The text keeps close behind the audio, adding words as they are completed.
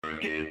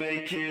Work it,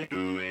 make it,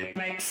 do it.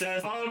 Makes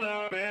us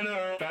harder,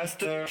 better,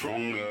 faster,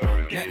 stronger.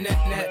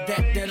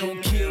 That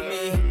don't kill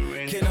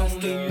me, can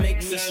only make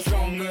me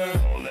stronger.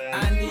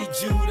 I need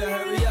you to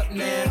hurry up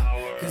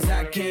now, cause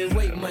I can't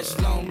wait much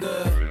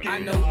longer. I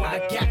know I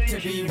got to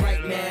be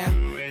right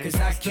now, cause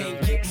I can't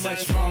get much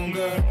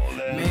stronger.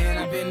 Man,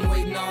 I've been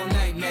waiting all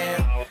night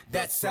now,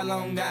 that's how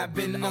long I've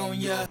been on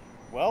ya.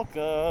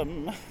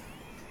 Welcome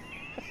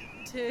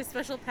to a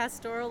special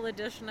pastoral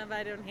edition of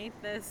I Don't Hate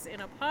This in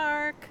a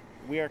park.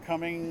 We are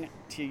coming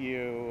to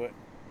you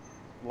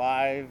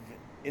live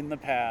in the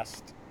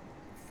past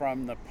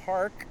from the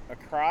park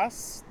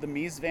across the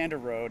Mies van der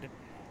Rohe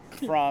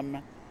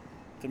from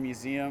the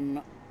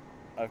Museum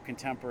of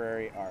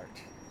Contemporary Art.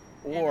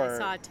 And I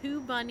saw 2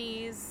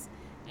 bunnies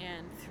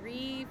and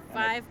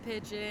 5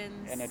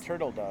 pigeons. And a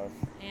turtle dove.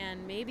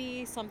 And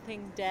maybe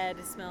something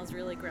dead smells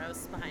really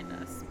gross behind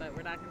us, but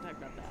we're not going to talk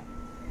about that.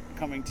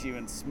 Coming to you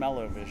in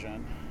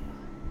Smell-O-Vision.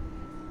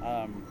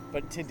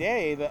 But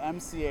today the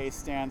MCA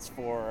stands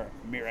for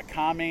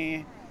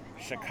Murakami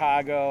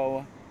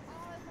Chicago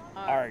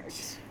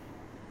Art.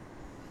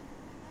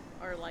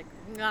 Or like,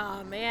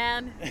 aw,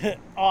 man.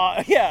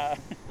 Yeah.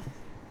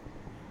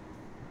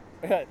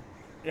 It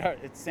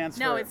stands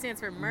for... No, it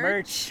stands for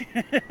merch.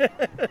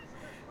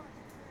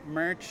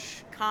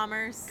 Merch.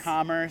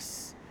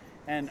 Commerce.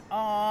 And,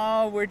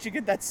 where'd you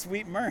get that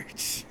sweet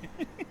merch?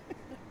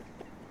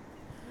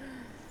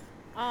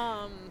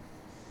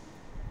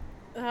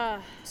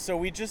 So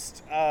we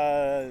just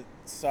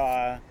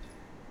saw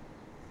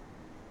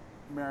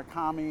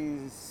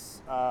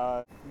Murakami's...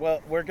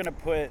 well, we're going to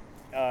put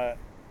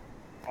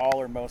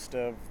all or most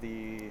of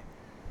the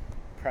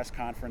press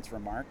conference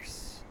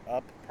remarks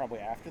up probably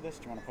after this.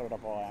 Do you want to put it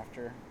up all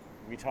after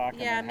we talk?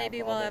 Yeah, and then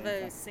maybe we'll have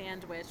a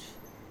sandwich.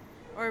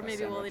 Or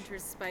maybe we'll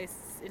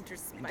interspice.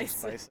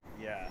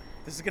 Yeah.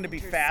 This is going to be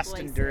fast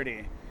and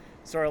dirty.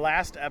 So our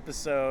last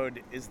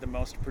episode is the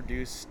most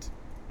produced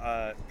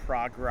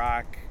prog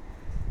rock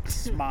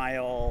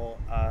smile,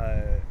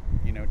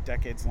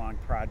 decades-long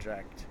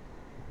project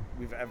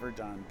we've ever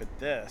done. But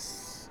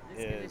this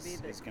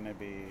is going to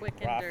be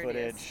raw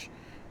footage.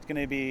 It's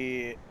going to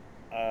be...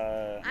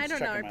 I don't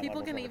know. Are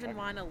people going to even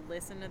want to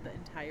listen to the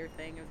entire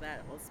thing of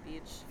that whole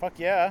speech? Fuck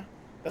yeah.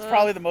 That's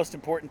probably the most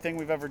important thing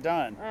we've ever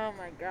done. Oh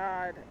my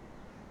god.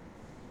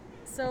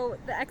 So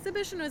the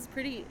exhibition was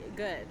pretty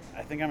good.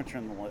 I think I'm going to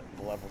turn the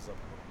levels up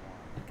a little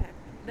more. Okay.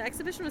 The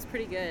exhibition was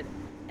pretty good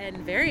and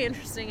very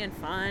interesting and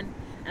fun.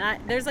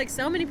 And there's like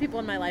so many people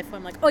in my life who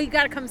I'm like, oh, you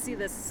got to come see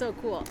this. It's so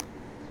cool.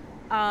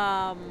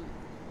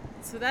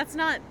 So that's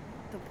not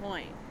the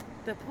point.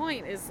 The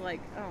point is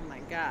like, oh my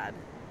god.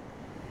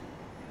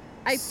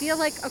 I feel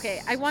like, okay,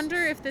 I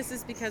wonder if this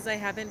is because I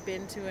haven't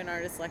been to an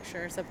artist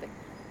lecture or something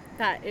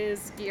that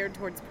is geared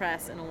towards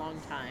press in a long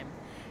time.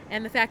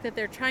 And the fact that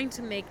they're trying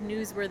to make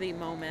newsworthy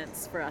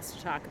moments for us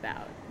to talk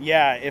about.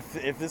 Yeah,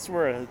 if this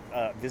were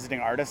a visiting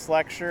artist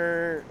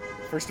lecture,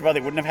 first of all, they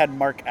wouldn't have had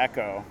Mark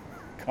Echo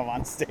come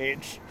on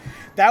stage.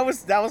 That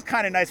was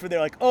kind of nice where they're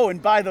like, oh,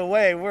 and by the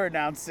way, we're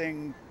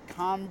announcing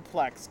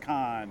Complex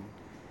Con.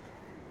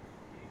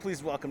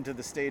 Please welcome to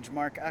the stage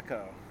Mark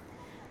Echo.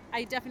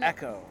 I definitely...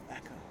 Echo.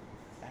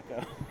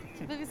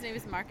 I believe his name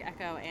is Mark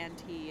Echo,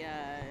 and he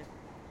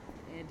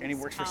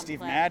works for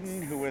Steve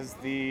Madden, who was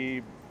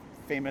the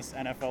famous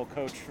NFL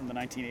coach from the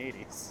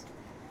 1980s.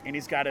 And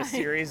he's got a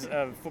series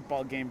of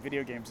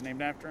video games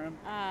named after him.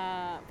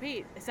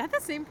 Wait, is that the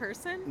same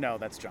person? No,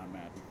 that's John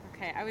Madden.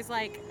 Okay, I was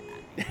like...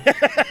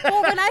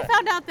 Well, when I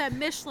found out that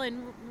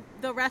Michelin,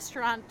 the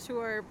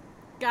restaurateur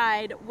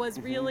guide, was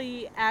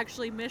really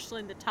actually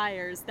Michelin the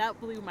tires, that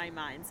blew my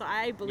mind. So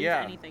I believe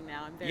anything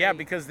now. I'm very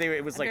because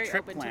it was like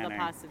trip open planning. to the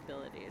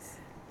possibilities.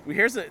 Well,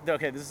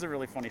 this is a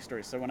really funny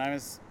story. So when I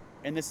was,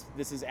 and this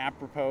is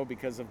apropos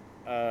because of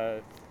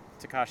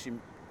Takashi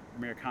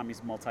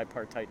Murakami's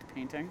multi-partite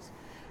paintings,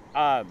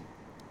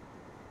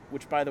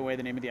 which, by the way,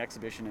 the name of the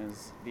exhibition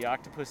is "The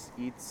Octopus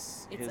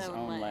Eats His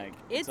Own Leg."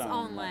 Its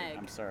own leg.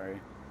 I'm sorry.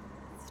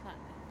 It's not.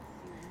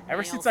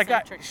 Ever since I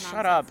got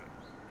shut up.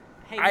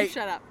 Hey, you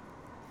shut up.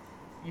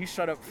 You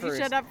shut up first.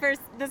 You shut up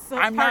first. This whole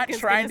I'm park not is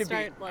trying to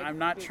start, be. like, I'm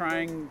not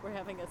trying. We're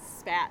having a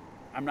spat.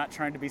 I'm not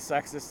trying to be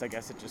sexist. I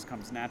guess it just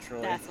comes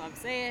naturally. That's what I'm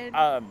saying.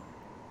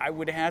 I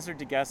would hazard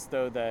to guess,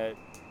 though, that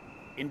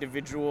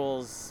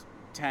individuals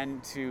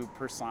tend to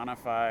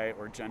personify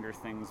or gender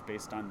things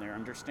based on their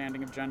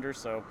understanding of gender.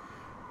 So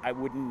I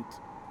wouldn't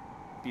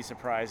be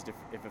surprised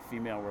if a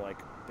female were like,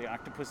 the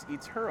octopus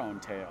eats her own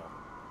tail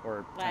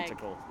or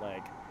tentacle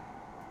leg.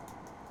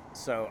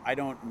 So I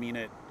don't mean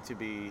it to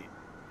be...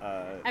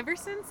 Ever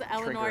since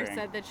Eleanor triggering.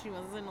 said that she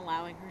wasn't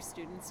allowing her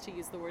students to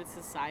use the word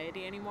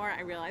society anymore,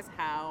 I realized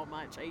how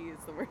much I use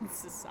the word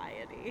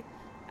society.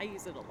 I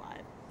use it a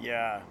lot.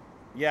 Yeah.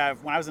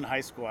 When I was in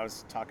high school, I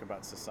was talking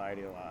about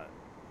society a lot.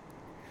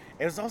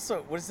 It was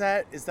also, what is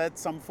that? Is that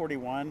Sum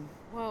 41?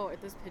 Whoa, are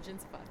those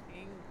pigeons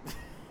fucking?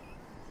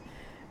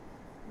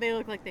 They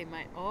look like they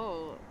might.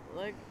 Oh,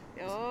 look.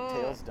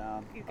 Oh, tails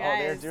down. You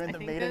guys, they're doing the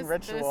mating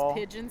ritual. Those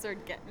pigeons are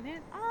getting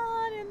it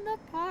on in the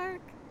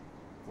park.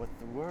 with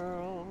the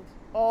world.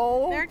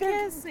 Oh, They're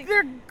kissing.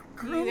 They're You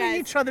grooming guys,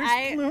 each other's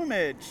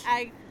plumage.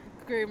 I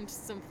groomed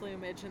some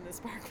plumage in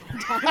this park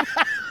one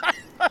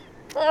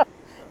time.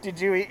 Did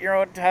you eat your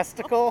own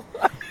testicle?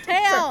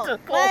 Tail,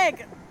 Tentacle.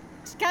 leg.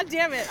 God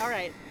damn it! All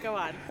right, go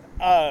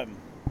on.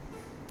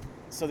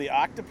 So the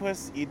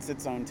octopus eats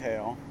its own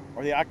tail,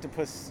 or the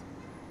octopus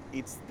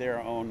eats their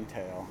own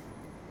tail.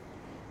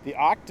 The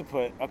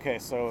octopus, okay,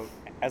 so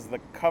as the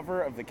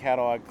cover of the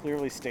catalog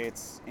clearly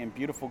states in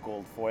beautiful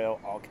gold foil,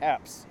 all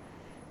caps,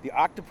 the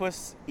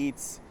octopus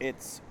eats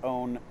its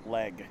own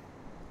leg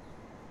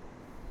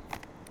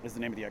is the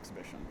name of the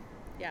exhibition.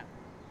 Yeah.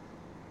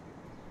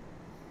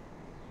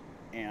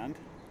 And?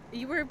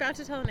 You were about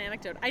to tell an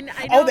anecdote. I know,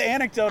 Oh, the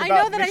anecdote I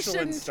about know that Michelin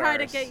I shouldn't try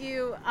to stars. get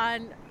you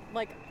on,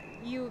 like,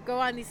 you go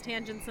on these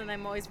tangents and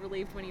I'm always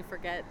relieved when you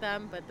forget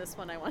them, but this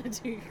one I wanted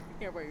to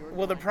hear where you were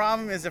Well, the going.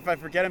 problem is if I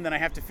forget him, then I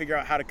have to figure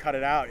out how to cut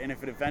it out, and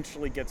if it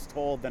eventually gets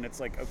told, then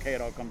it's like, okay,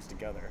 it all comes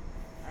together.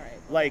 All right.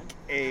 Like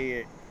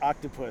a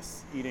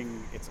octopus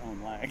eating its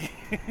own leg.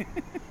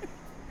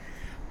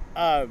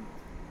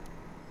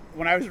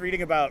 When I was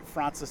reading about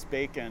Francis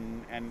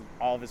Bacon and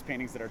all of his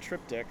paintings that are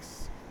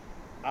triptychs,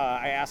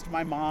 I asked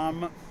my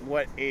mom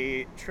what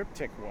a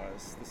triptych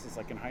was. This is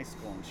like in high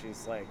school, and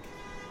she's like,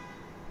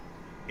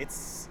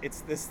 it's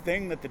this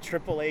thing that the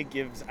AAA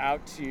gives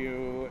out to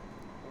you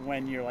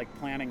when you're like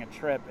planning a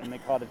trip, and they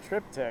call it a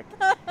triptych,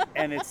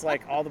 and it's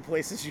like all the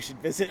places you should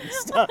visit and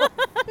stuff.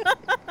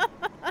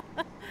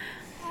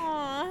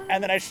 Aw,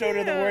 And then I showed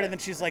her the word, cute. and then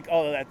she's like,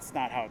 "Oh, that's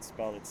not how it's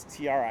spelled. It's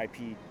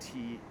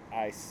Triptyck.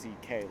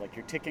 Like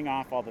you're ticking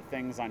off all the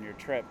things on your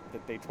trip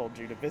that they told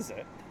you to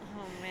visit."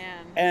 Oh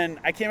man. And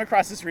I came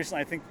across this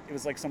recently. I think it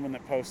was like someone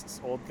that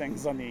posts old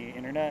things on the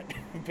internet,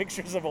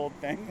 pictures of old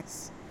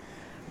things.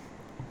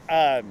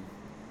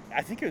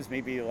 I think it was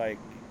maybe like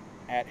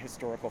at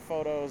Historical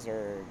Photos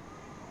or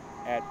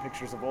at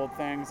Pictures of Old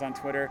Things on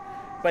Twitter,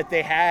 but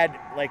they had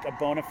like a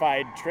bona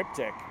fide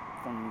triptych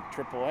from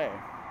AAA.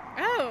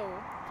 Oh,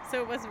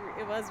 so it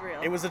was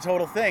real. It was a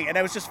total thing, and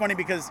it was just funny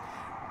because,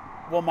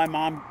 well, my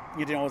mom,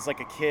 was like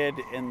a kid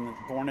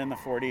born in the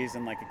 40s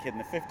and like a kid in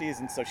the 50s,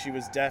 and so she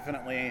was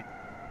definitely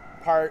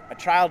a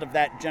child of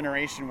that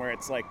generation where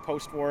it's like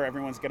post-war,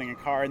 everyone's getting a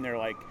car and they're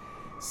like,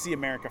 see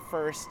America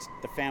first,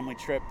 the family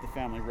trip, the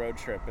family road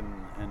trip,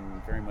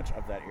 and very much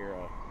of that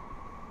era.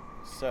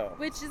 So.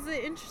 Which is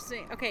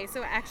interesting. Okay,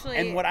 so actually.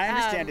 And what I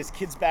understand is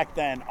kids back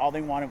then, all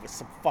they wanted was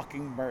some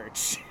fucking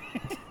merch.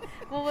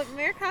 Well, with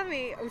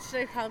Murakami,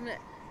 should I call him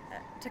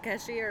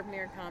Takeshi or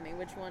Murakami?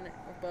 Which one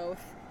or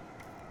both?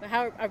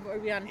 How are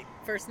we on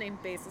first name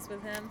basis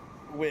with him?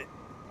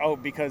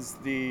 Because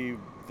the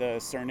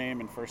surname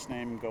and first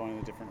name go in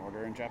a different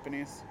order in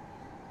Japanese.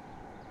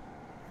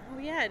 Oh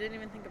yeah, I didn't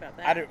even think about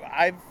that.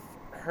 I've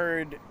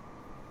heard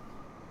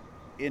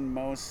in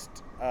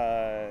most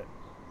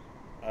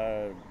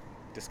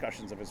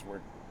discussions of his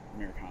work,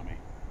 Murakami.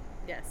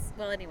 Yes.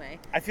 Well, anyway.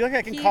 I feel like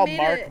I can He call made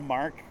Mark it-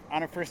 Mark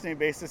on a first name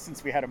basis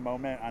since we had a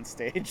moment on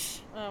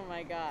stage. Oh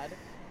my God.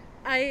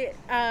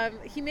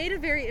 He made a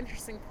very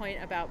interesting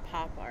point about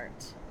pop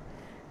art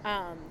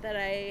that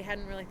I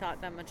hadn't really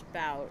thought that much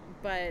about,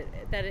 but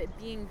that it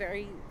being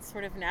very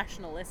sort of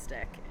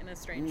nationalistic in a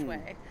strange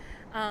way.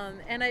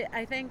 And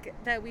I think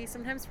that we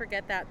sometimes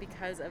forget that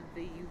because of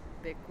the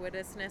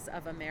ubiquitousness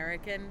of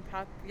American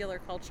popular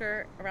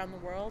culture around the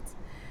world,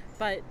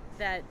 but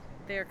that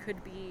there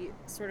could be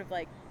sort of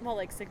like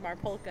Sigmar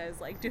Polka is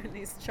like doing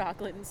these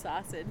chocolate and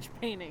sausage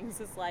paintings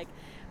is like,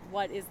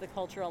 what is the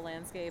cultural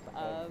landscape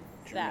of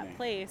that Germany.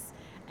 place?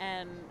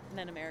 And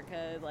then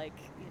America, like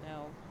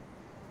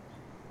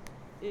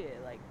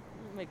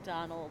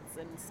McDonald's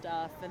and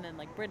stuff, and then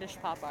like British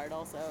pop art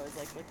also is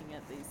like looking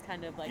at these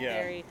kind of like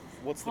very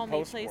What's the homey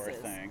post-war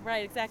places. thing?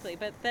 Right, exactly.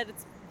 But that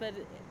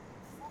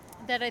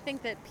I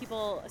think that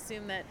people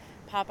assume that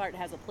pop art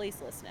has a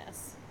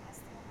placelessness.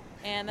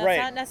 And that's Right.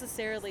 not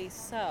necessarily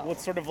so. Well,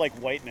 it's sort of like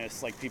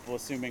whiteness, like people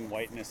assuming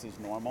whiteness is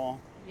normal.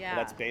 Yeah.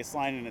 That's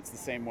baseline, and it's the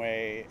same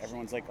way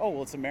everyone's like, oh,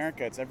 well, it's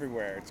America, it's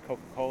everywhere, it's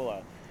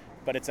Coca-Cola.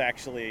 But it's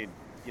actually,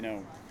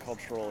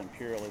 cultural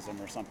imperialism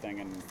or something.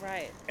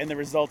 Right. And the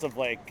result of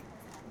like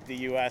the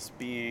U.S.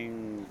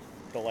 being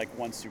the like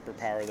one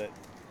superpower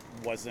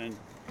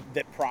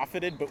that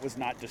profited but was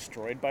not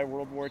destroyed by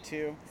World War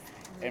II,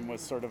 and was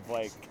sort of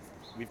like,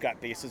 we've got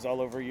bases all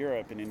over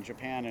Europe and in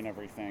Japan and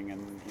everything,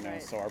 and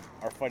Right. so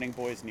our fighting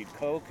boys need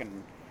Coke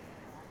and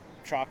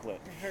chocolate.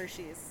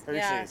 Hershey's.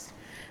 Hershey's.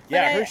 But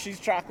Yeah, I- Hershey's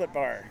chocolate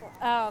bar.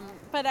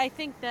 But I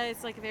think that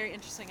it's like a very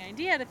interesting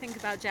idea to think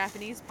about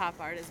Japanese pop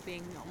art as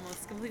being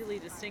almost completely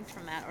distinct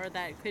from that, or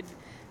that it could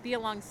be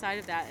alongside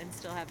of that and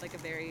still have like a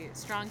very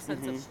strong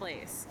sense of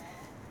place,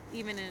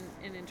 even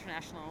in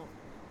international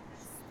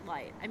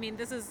light. I mean,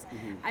 this is,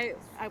 I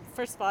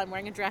first of all, I'm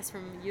wearing a dress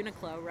from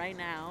Uniqlo right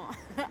now,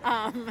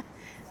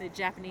 the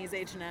Japanese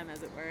H&M,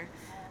 as it were.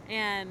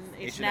 And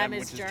H&M H&M,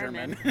 is which is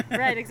German. German.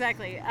 Right,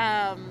 exactly.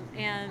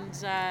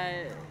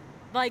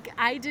 Like,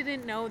 I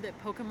didn't know that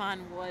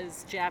Pokemon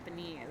was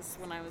Japanese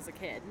when I was a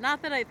kid.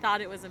 Not that I thought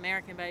it was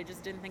American, but I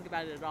just didn't think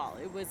about it at all.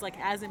 It was, like,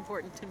 as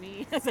important to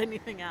me as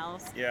anything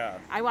else. Yeah.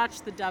 I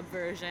watched the dub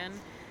version,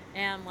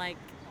 and, like,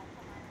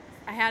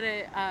 I had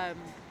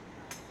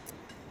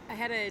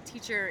a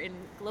teacher in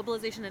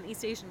globalization and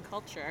East Asian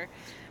culture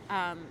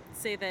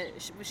say that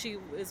when she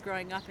was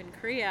growing up in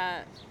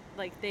Korea,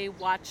 like, they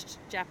watched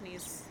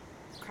Japanese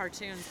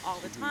cartoons all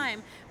the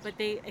time, but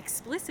they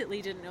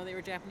explicitly didn't know they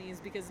were Japanese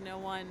because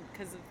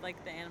because of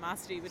like the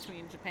animosity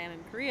between Japan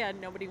and Korea,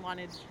 nobody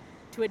wanted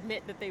to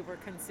admit that they were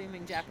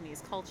consuming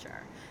Japanese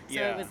culture. So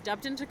Yeah. it was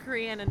dubbed into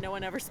Korean and no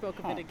one ever spoke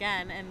of it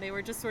again, and they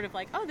were just sort of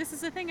like, oh, this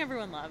is a thing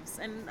everyone loves.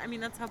 And I mean,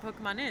 that's how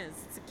Pokemon is.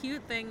 It's a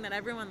cute thing that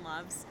everyone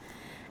loves.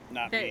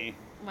 Not That- me.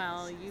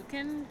 Well, you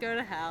can go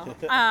to hell.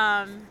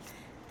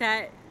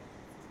 That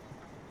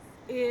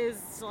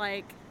is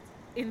like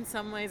in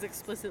some ways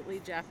explicitly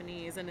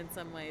Japanese and in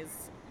some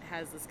ways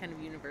has this kind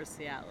of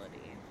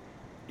universality.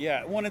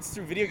 Yeah, well, and it's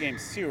through video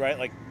games too, right?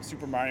 Like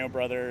Super Mario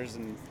Brothers,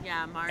 and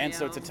Yeah, Mario. and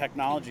so it's a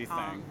technology King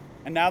Kong. thing.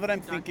 And now that I'm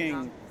Donkey thinking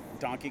Kong.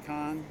 Donkey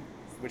Kong,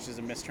 which is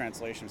a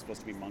mistranslation, it's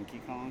supposed to be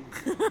Monkey Kong,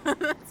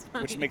 That's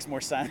funny. which makes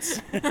more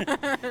sense.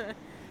 But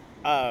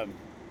I'm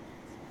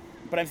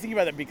thinking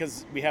about that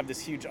because we have this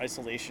huge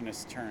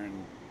isolationist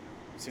turn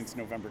since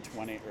November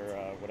 20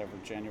 or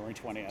January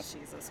 20th.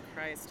 Jesus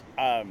Christ.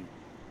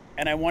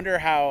 And I wonder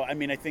how, I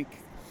mean, I think,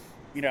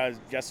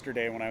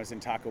 yesterday when I was in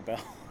Taco Bell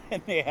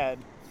and they had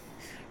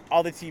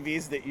all the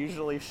TVs that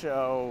usually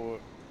show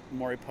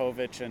Maury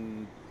Povich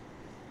and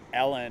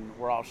Ellen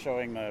were all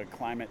showing the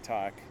climate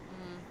talk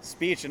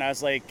speech. And I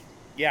was like,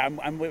 yeah,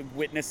 I'm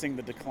witnessing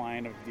the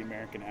decline of the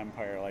American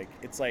empire. Like,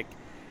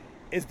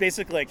 it's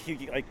basically like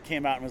he like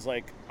came out and was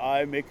like,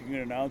 I'm making an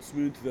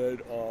announcement that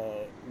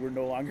we're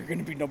no longer going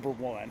to be number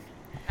one.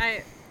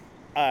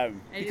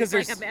 Because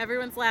there's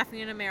everyone's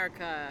laughing in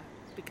America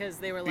because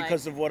they were like,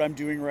 because of what I'm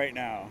doing right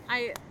now.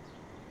 I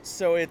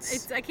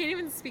can't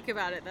even speak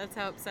about it. That's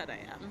how upset I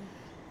am.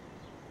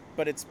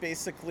 But it's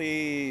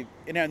basically,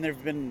 and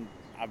there've been,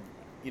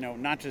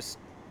 not just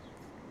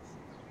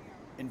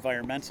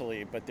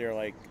environmentally, but they're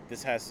like,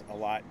 this has a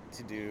lot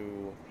to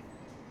do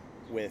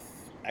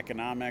with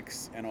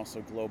economics and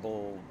also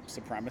global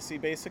supremacy,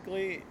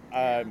 basically.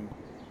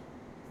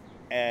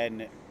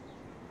 And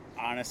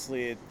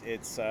honestly,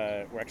 it's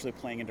we're actually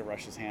playing into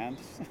Russia's hand.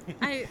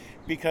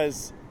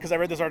 because I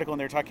read this article and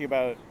they're talking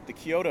about the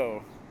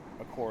Kyoto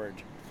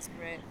Accord.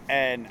 Right.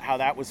 And how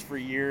that was for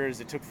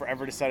years. It took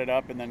forever to set it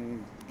up, and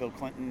then Bill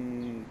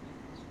Clinton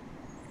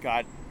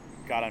got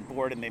on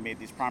board, and they made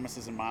these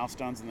promises and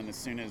milestones. And then as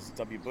soon as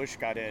W. Bush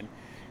got in,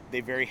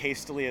 they very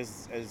hastily,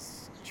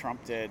 as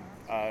Trump did,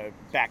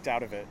 backed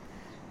out of it.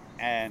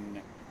 And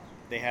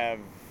they have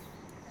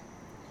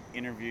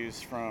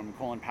interviews from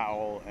Colin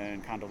Powell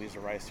and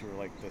Condoleezza Rice, who were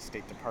like the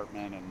State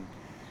Department, and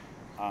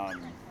I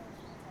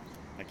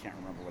can't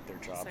remember what their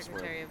jobs were.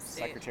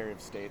 Secretary of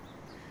State.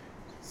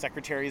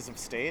 Secretaries of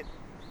State,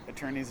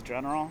 Attorneys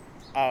General.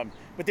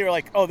 But they were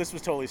like, oh, this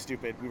was totally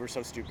stupid. We were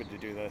so stupid to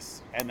do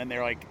this. And then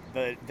they're like,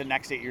 the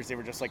next 8 years, they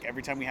were just like,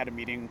 every time we had a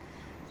meeting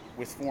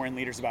with foreign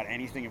leaders about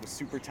anything, it was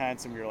super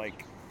tense, and we were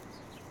like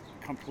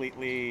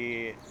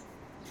completely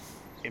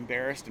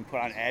embarrassed and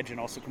put on edge and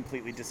also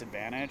completely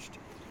disadvantaged.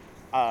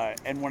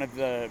 And one of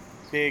the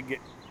big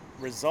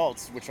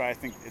results, which I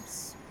think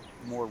it's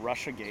more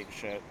Russiagate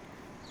shit.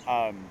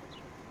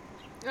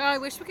 I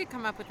wish we could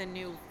come up with a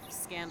new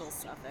scandal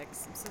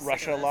suffix. I'm so sick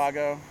Russia of this.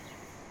 Lago.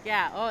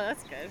 Yeah. Oh,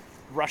 that's good.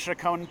 Russia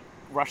cone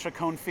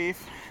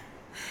thief.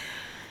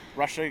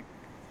 Russia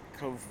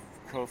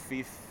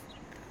Kofifi.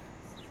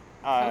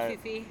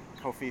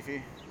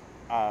 Kofifi.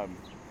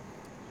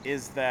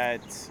 Is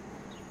that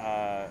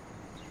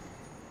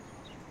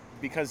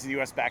because the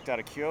U.S. backed out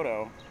of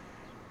Kyoto,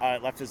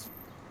 it left this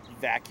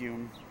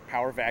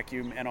power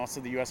vacuum, and also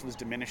the U.S. was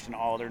diminished in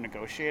all their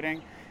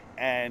negotiating.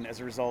 And as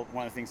a result,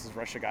 one of the things is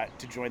Russia got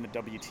to join the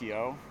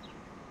WTO,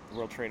 the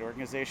World Trade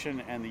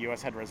Organization, and the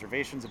U.S. had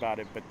reservations about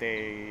it, but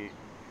their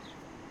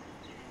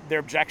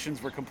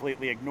objections were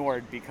completely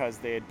ignored because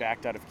they had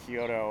backed out of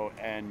Kyoto,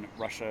 and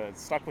Russia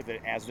stuck with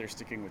it as they're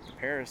sticking with the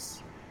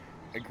Paris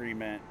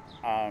Agreement.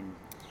 I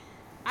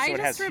it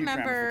has just huge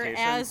remember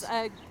as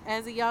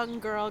ramifications. a young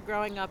girl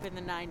growing up in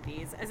the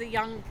 90s, as a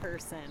young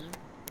person,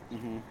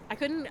 I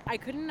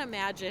couldn't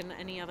imagine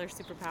any other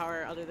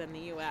superpower other than the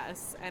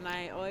U.S. And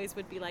I always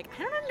would be like,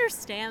 I don't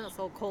understand this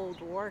whole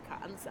Cold War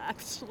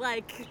concept.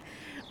 Like,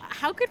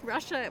 how could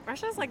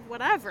Russia's like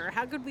whatever?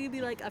 How could we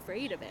be like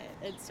afraid of it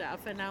and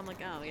stuff? And now I'm like,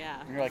 oh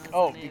yeah. And you're like, that's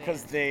oh, an idiot.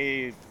 because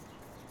they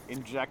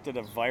injected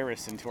a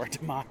virus into our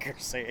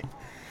democracy.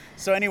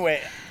 So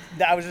anyway,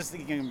 I was just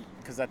thinking,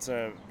 because that's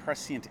a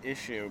prescient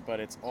issue, but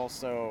it's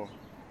also,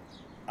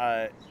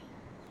 Well,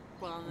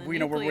 the we're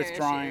nuclear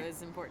withdrawing. issue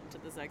is important to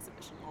this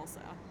exhibition also.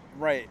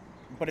 Right,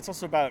 but it's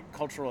also about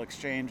cultural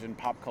exchange and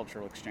pop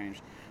cultural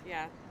exchange.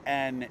 Yeah.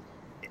 And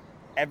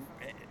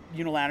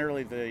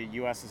unilaterally, the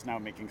U.S. is now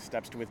making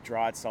steps to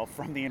withdraw itself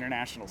from the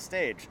international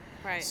stage.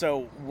 Right.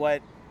 So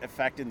what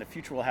effect in the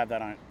future will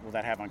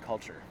that have on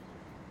culture?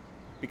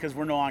 because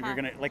we're no longer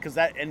gonna like because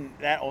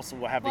that also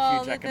will have a Well,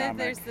 huge economic.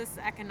 there's this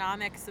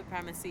economic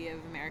supremacy of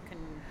American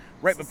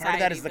Right, but part of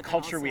that society, is the but then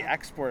culture we also-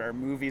 export, our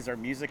movies, our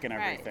music, and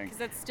Right, everything. because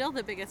that's still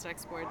the biggest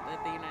export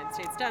that the United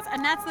States does.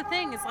 And that's the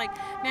thing, is like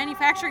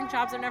manufacturing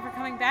jobs are never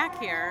coming back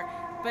here,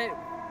 but,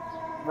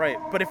 Right,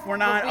 but if we're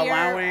not but we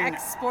are allowing,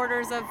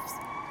 exporters of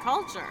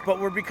culture. but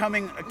we're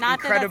becoming Not that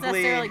that's incredibly.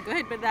 necessarily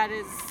good, but that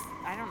is,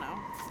 I don't know,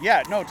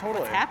 Yeah, no,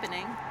 totally. what's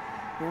happening.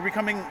 We're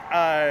becoming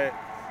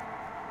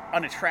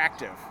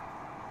unattractive.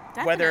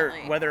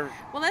 Definitely. Whether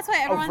Well, that's why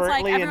everyone's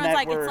overtly in that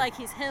like, we're- it's like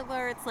he's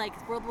Hitler, it's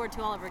like World War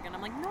II all over again.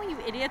 I'm like, no, you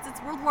idiots, it's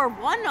World War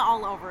I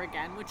all over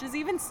again, which is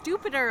even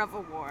stupider of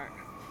a war.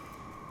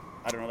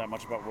 I don't know that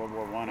much about World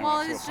War I. Well, I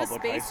went it's to a just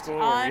public high based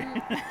school on.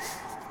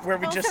 where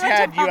we Well, just so much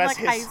had of U.S.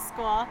 public high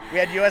school. We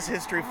had U.S.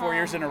 history 4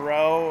 years in a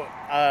row.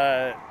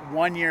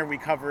 1 year we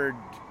covered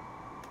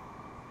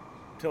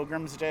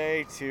Pilgrim's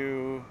Day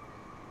to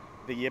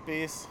the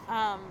Yippies.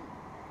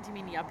 Do you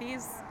mean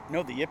yuppies?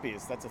 No, the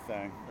Yippies. That's a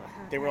thing.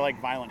 They were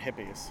like violent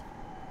hippies.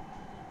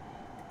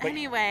 But-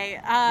 Anyway,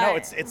 No,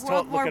 it's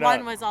World look War it I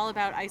up. was all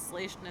about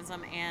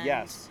isolationism and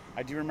Yes,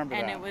 I do remember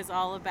and that. it was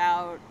all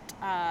about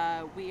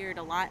weird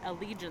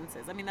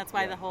allegiances. I mean, that's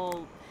why Yeah. the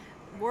whole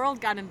world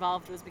got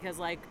involved, was because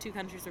like two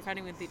countries were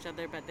fighting with each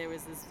other, but there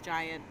was this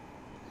giant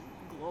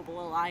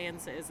global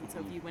alliances, and so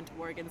if you went to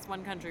war against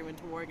one country, went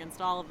to war against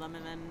all of them,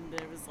 and then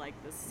there was like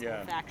this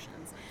Yeah.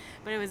 factions.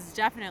 But it was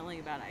definitely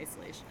about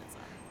isolationism.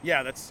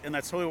 Yeah, that's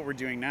totally what we're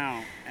doing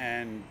now,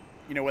 and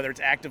whether it's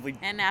actively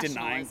And denying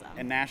nationalism.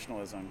 and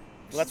nationalism.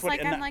 It's Well, that's just what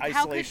like, I'm like, how could-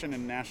 isolation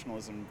and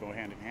nationalism go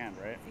hand in hand,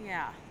 right?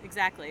 Yeah,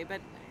 exactly.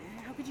 But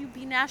how could you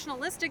be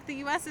nationalistic? The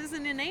U.S.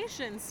 isn't a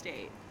nation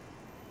state.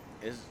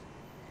 Is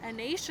A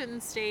nation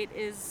state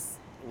is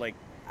like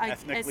a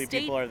ethnically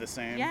state- people are the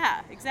same.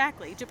 Yeah,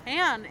 exactly.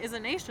 Japan is a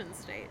nation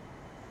state.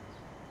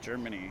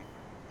 Germany.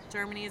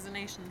 Germany is a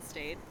nation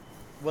state.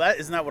 Well,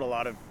 isn't that what a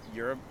lot of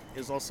Europe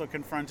is also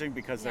confronting,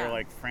 because they're Yeah.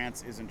 like,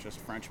 France isn't just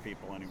French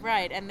people anymore.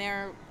 Right, and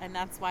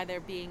that's why they're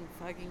being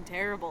fucking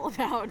terrible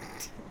about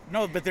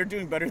No, but they're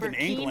doing better than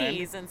England.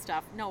 bikinis and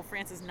stuff. No,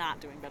 France is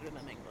not doing better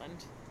than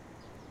England.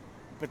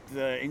 But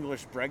the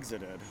English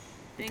Brexited.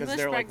 Because English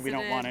they're like, we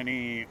don't want Brexited,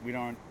 any, we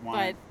don't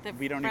want, But the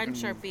we don't French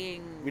even, are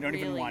being we don't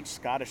really, even want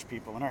Scottish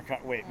people in our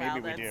country. Wait, well,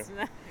 maybe we do.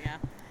 that's- Yeah.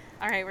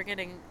 All right, we're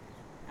getting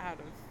out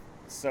of.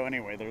 So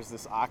anyway, there's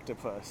this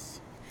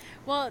octopus.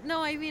 Well,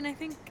 no, I mean, I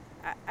think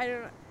I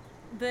don't.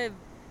 The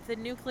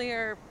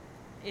nuclear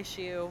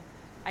issue,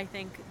 I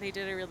think they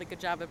did a really good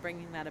job of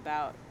bringing that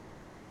about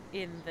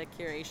in the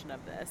curation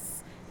of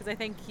this, because I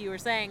think you were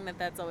saying that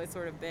that's always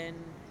sort of been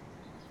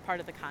part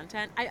of the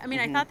content. I mean,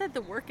 I thought that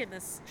the work in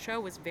this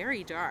show was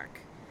very dark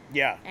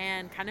Yeah.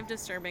 and kind of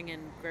disturbing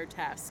and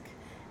grotesque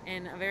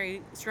in a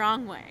very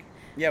strong way.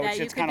 Yeah, that which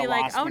you it's could kind be of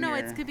like, lost oh when no, you're...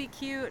 it's gonna be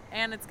cute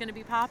and it's gonna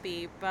be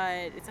poppy,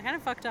 but it's kind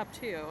of fucked up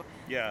too.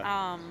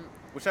 Yeah.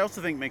 Which I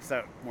also think makes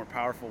that more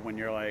powerful when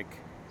you're like,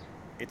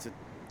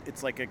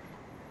 it's like a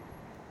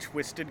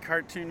twisted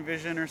cartoon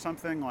vision or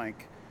something,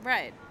 like,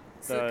 Right.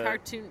 So The-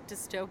 cartoon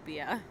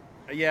dystopia.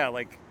 yeah,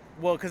 like,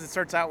 well, because it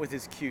starts out with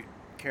his cute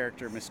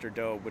character, Mr.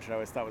 Dobe, which I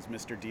always thought was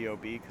Mr.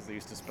 D-O-B, because they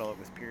used to spell it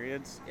with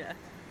periods. Yeah.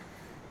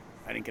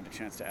 I didn't get a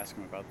chance to ask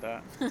him about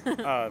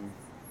that.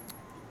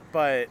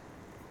 But,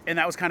 and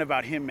that was kind of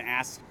about him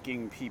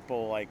asking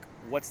people, like,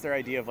 what's their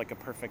idea of, like, a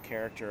perfect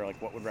character,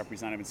 like, what would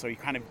represent him? And so he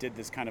kind of did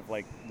this kind of,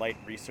 like, light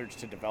research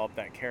to develop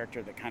that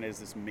character that kind of is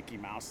this Mickey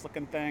Mouse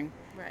looking thing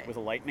Right. with a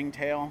lightning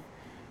tail.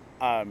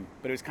 But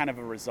it was kind of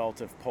a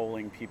result of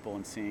polling people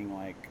and seeing,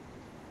 like,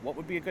 what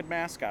would be a good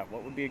mascot?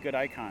 What would be a good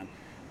icon?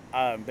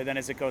 But then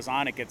as it goes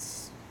on, it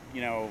gets,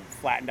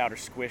 flattened out or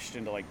squished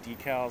into, like,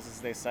 decals,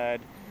 as they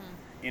said.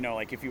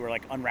 Like if you were,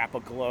 like, unwrap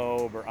a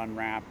globe or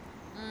unwrap,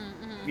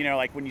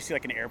 like when you see,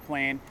 like, an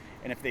airplane,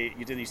 and if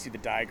you see the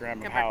diagram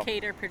Like of a how...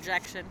 Mercator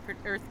projection,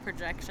 Earth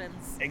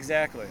projections.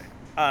 Exactly.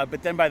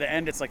 But then by the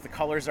end, it's like the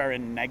colors are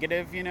in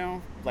negative,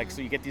 Like,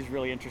 so you get these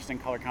really interesting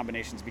color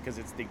combinations because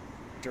it's the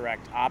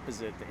direct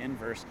opposite, the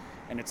inverse,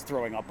 and it's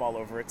throwing up all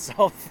over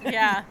itself.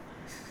 Yeah.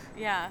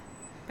 Yeah.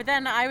 But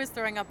then I was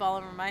throwing up all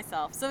over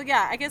myself. So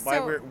yeah, I guess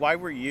Why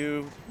were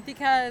you...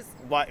 because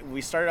Why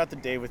we started out the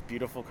day with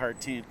beautiful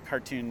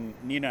cartoon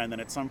Nina, and then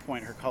at some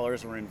point her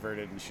colors were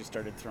inverted and she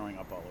started throwing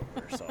up all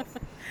over herself.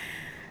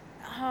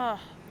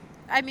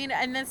 I mean,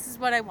 and this is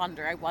what I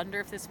wonder. I wonder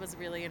if this was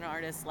really an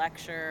artist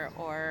lecture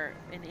or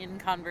an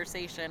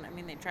in-conversation. I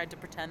mean, they tried to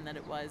pretend that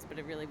it was, but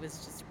it really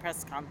was just a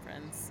press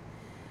conference.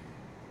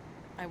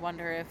 I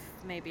wonder if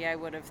maybe I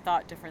would have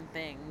thought different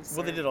things.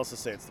 Well, they or- did also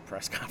say it's the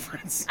press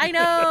conference. I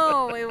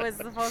know! It was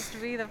supposed to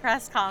be the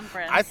press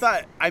conference.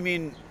 I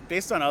mean,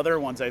 based on other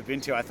ones I've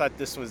been to, I thought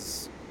this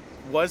was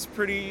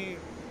pretty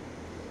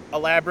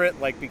elaborate,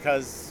 like,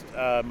 because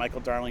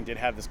Michael Darling did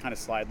have this kind of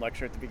slide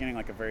lecture at the beginning,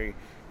 like a very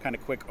kind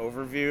of quick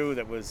overview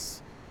that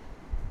was,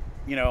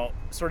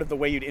 sort of the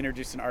way you'd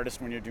introduce an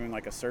artist when you're doing,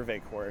 like, a survey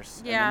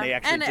course. Yeah, And then they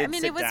actually did I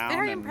mean, sit it was down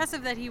very and-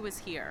 impressive that he was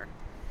here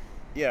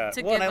Yeah,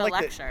 to well, and give I a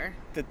like lecture.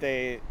 that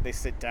they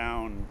sit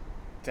down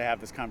to have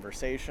this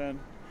conversation.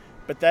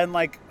 But then,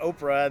 like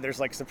Oprah, there's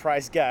like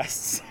surprise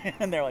guests,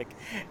 and they're like,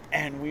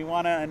 and we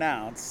want to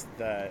announce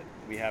that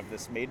we have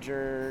this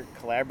major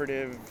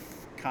collaborative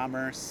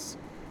commerce.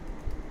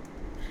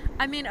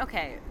 I mean,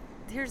 okay,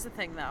 here's the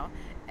thing though.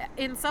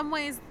 In some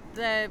ways,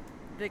 the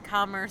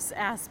commerce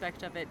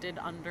aspect of it did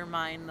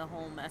undermine the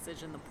whole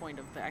message and the point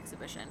of the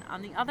exhibition.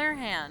 On the other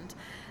hand,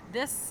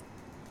 this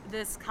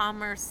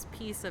commerce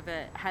piece of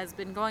it has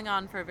been going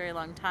on for a very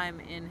long time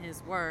in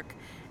his work,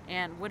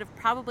 and would have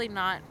probably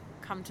not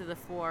come to the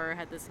fore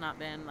had this not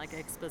been like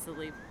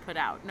explicitly put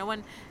out.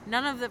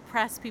 None of the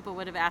press people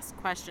would have asked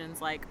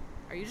questions like,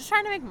 are you just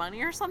trying to make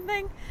money or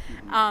something?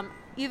 Mm-hmm.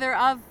 Either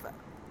of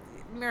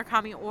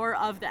Murakami or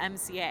of the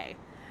MCA,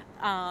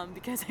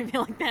 because I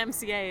feel like the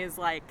MCA is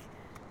like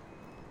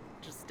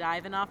just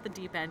diving off the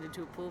deep end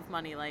into a pool of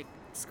money like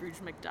Scrooge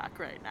McDuck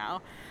right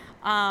now.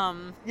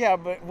 Yeah,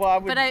 but well, I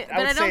would I say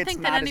don't it's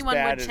think not that as anyone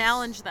bad would as-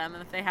 challenge them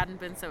if they hadn't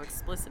been so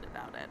explicit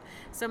about it.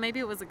 So maybe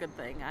it was a good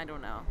thing. I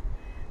don't know.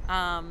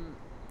 I mean,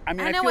 I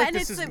I know, feel like and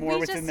this it's- is we more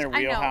within just- their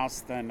I know.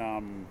 wheelhouse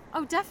than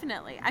Oh,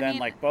 definitely. I mean,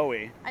 like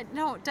Bowie.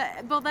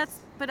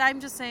 but I'm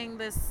just saying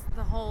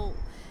the whole.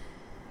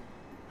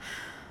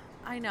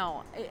 I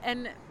know,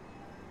 and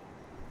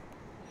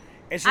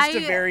It's just a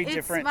very it's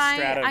different my-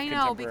 strata of I know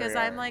contemporary because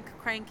art. I'm like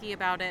cranky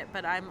about it,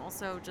 but I'm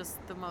also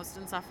just the most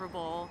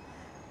insufferable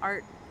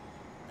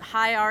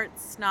high art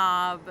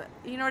snob.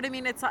 You know what I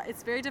mean? It's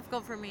very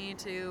difficult for me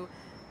to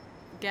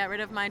get rid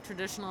of my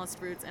traditionalist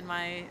roots and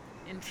my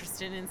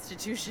interest in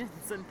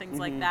institutions and things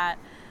like Mhm. that.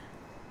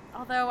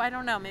 Although I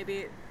don't know,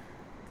 maybe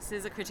this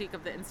is a critique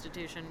of the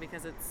institution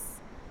because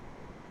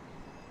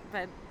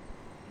but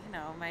you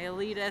know, my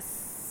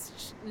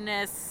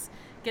elitistness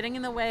getting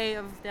in the way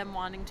of them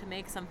wanting to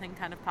make something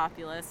kind of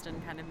populist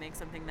and kind of make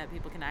something that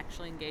people can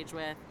actually engage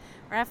with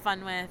or have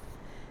fun with.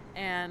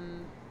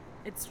 And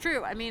it's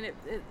true. I mean,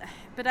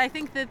 but I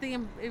think that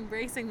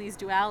embracing these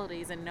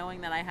dualities and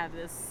knowing that I have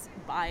this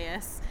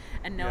bias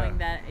and knowing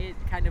that it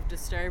kind of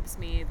disturbs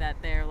me that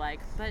they're like,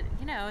 but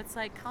you know, it's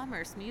like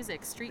commerce,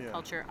 music, street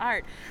culture,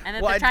 art, and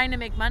that Well, they're trying to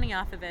make money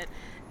off of it.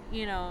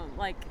 You know,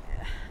 like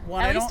Well,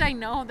 at I least don't- I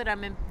know that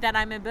I'm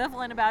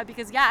ambivalent about it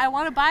because I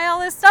want to buy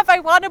all this stuff. I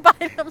want to buy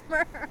the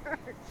merch.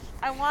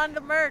 I want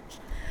the merch.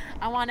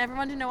 I want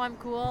everyone to know I'm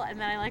cool and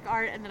that I like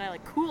art and that I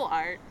like cool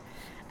art.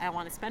 I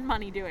want to spend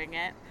money doing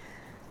it.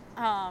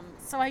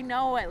 So I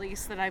know at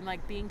least that I'm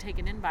like being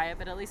taken in by it,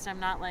 but at least I'm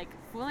not like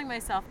fooling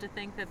myself to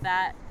think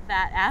that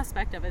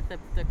aspect of it,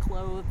 the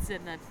clothes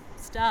and the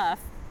stuff,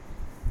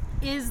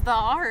 is the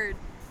art.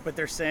 But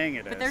they're saying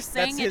it is. But they're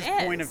saying That's it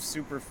his point of is.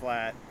 Super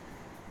Flat.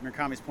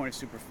 Murakami's point of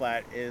Super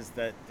Flat is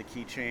that the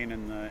keychain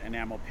and the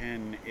enamel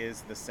pin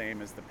is the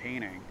same as the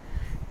painting.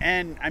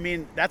 And I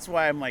mean, that's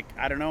why I'm like,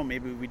 I don't know,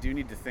 maybe we do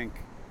need to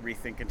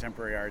rethink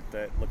contemporary art,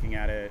 that looking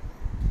at it.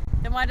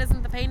 Then why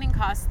doesn't the painting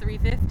cost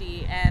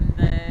 $350 and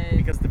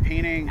Because the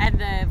painting, and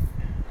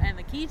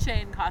the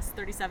keychain costs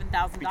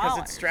 $37,000? because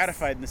it's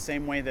stratified in the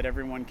same way that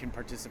everyone can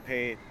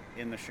participate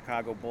in the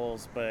Chicago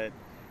Bulls, but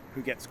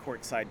who gets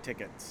courtside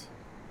tickets?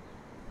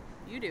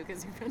 You do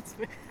because you're friends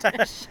with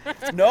Tish.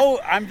 No,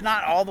 I'm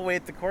not all the way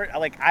at the court.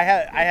 Like I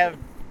have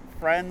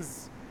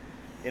friends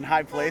in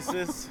high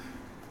places.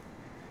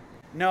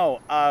 No,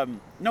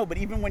 but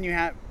even when you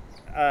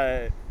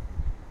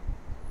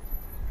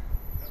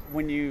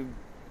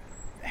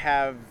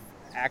have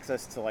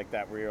access to like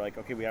that, where you're like,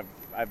 okay, I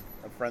have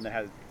a friend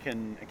that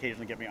can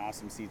occasionally get me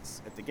awesome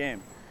seats at the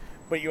game.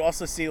 But you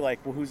also see like,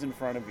 well, who's in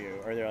front of you?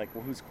 Or they're like,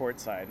 well, who's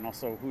courtside? And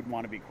also, who'd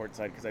want to be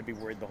courtside? Because I'd be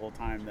worried the whole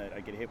time that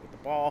I get hit with the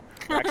ball,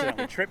 or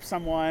accidentally trip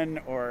someone,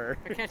 or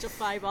catch a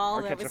fly ball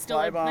or that catch was a still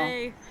fly in ball.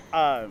 play.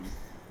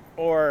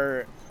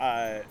 Or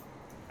a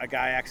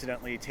guy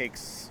accidentally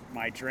takes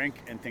my drink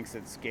and thinks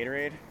it's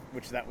Gatorade,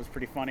 which that was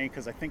pretty funny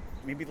because I think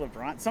maybe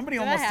somebody Did that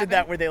almost did happen?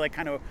 that where they like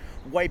kind of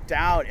wiped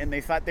out and they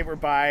thought they were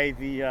by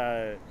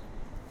the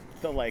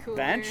like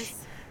bench.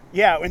 Coolers.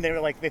 Yeah, when they were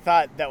like, they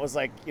thought that was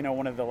like, you know,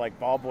 one of the like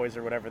ball boys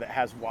or whatever that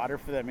has water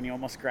for them, and he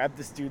almost grabbed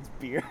this dude's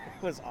beer.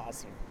 It was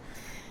awesome.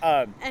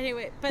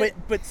 Anyway,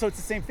 But so it's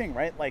the same thing,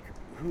 right? Like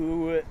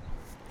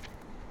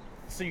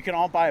so you can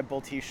all buy a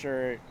Bull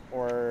t-shirt,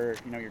 or,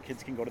 you know, your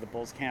kids can go to the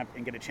Bulls camp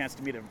and get a chance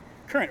to meet a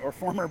current or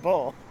former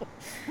Bull.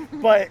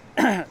 But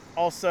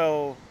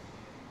also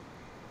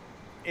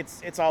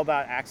it's all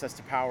about access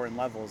to power and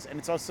levels, and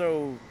it's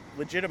also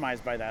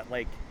legitimized by that.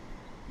 Like,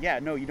 yeah,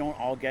 no, you don't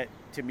all get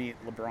to meet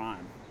LeBron,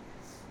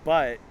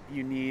 but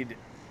you need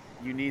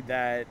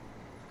that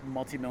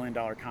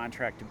multi-million-dollar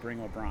contract to bring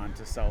LeBron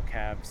to sell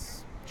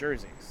Cavs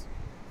jerseys.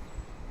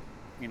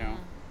 You know,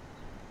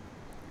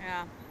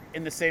 yeah.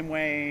 in the same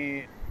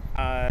way,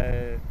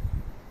 the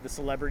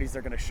celebrities that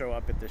are going to show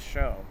up at this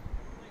show,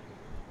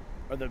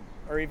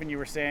 or even you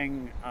were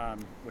saying,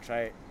 which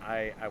I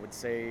would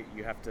say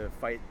you have to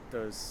fight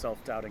those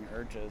self-doubting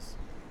urges.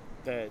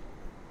 That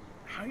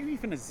how are you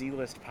even a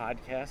Z-list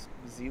podcast,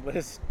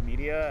 Z-list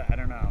media? I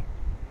don't know.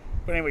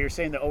 But anyway, you're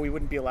saying that, we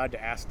wouldn't be allowed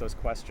to ask those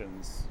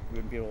questions. We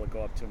wouldn't be able to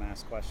go up to them and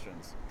ask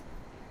questions.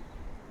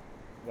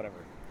 Whatever.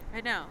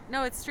 I know.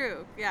 No, it's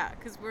true. Yeah,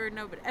 because we're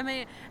nobody. I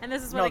mean, and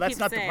this is what No, I that's keep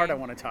not saying. the part I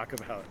want to talk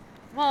about.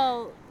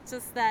 Well,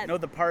 just that. No,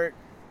 the part.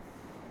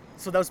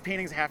 So those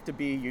paintings have to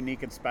be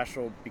unique and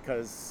special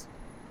because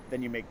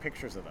then you make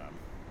pictures of them.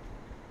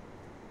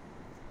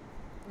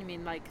 You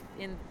mean like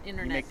in You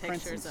internet make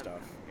prints pictures and of?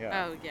 stuff.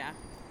 Yeah. Oh yeah.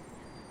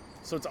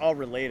 So it's all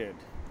related.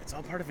 It's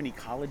all part of an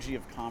ecology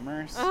of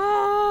commerce.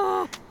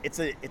 Oh. It's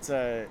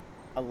a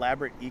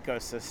elaborate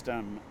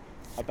ecosystem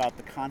about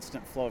the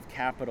constant flow of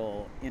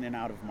capital in and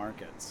out of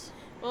markets.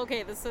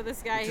 Okay, so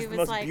this guy Which is who the was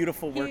most like,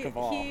 beautiful work of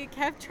all. He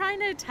kept trying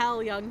to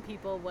tell young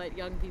people what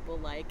young people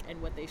like and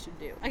what they should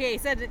do. Okay, he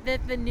said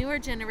that the newer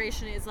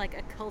generation is like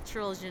a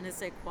cultural je ne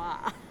sais quoi.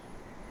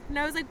 And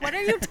I was like, what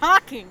are you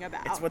talking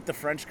about? It's what the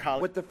French call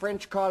What the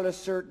French call a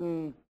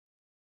certain,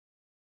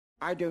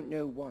 I don't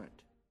know what.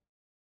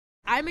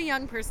 I'm a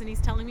young person. He's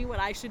telling me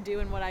what I should do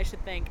and what I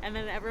should think, and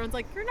then everyone's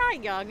like, "You're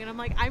not young," and I'm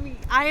like,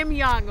 I am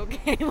young,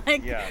 okay?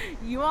 Like, Yeah.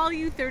 you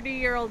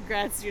 30-year-old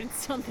grad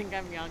students don't think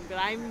I'm young, but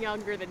I'm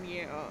younger than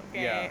you,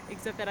 okay? Yeah.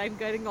 Except that I'm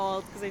getting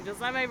old because I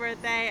just had my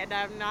birthday, and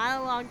I'm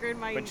no longer in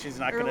my But she's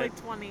not early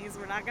gonna- 20s.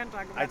 We're not gonna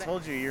talk about I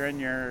told you you're in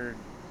your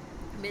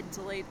mid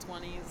to late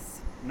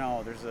 20s.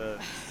 no. There's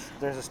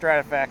a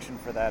stratification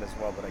for that as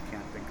well, but I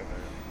can't think of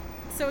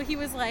it. So he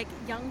was like,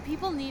 young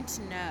people need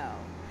to know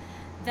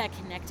that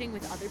connecting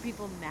with other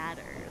people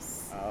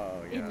matters.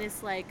 Oh yeah. In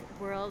this like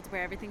world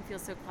where everything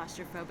feels so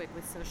claustrophobic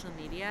with social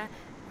media,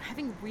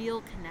 having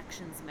real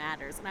connections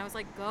matters. And I was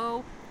like,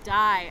 go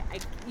die.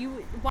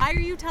 Why are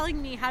you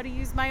telling me how to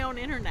use my own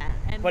internet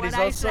and But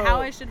how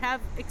I should have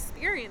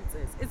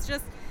experiences? It's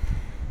just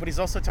But he's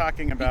also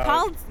talking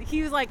about.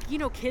 he was like,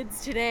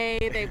 kids today,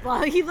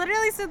 he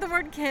literally said the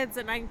word kids,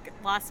 and I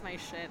lost my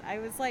shit. I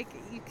was like,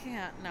 you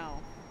can't, no.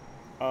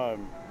 Oh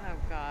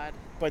God.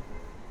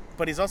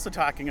 But he's also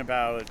talking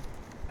about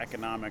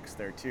economics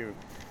there too,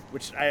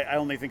 which I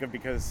only think of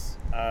because.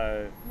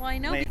 Well, I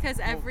know because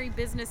every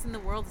business in the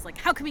world is like,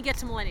 how can we get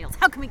to millennials?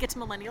 How can we get to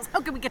millennials?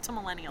 How can we get to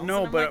millennials? No,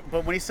 And I'm but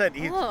like, when he said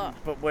ugh.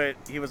 but what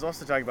he was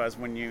also talking about is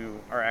when you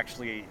are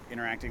actually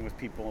interacting with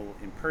people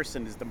in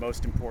person is the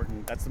most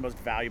important. That's the most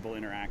valuable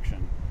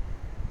interaction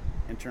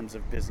in terms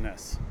of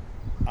business.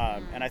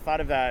 And I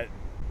thought of that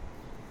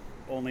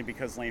only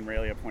because Lane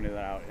Raylia pointed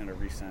that out in a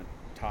recent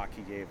talk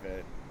he gave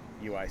at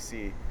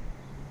UIC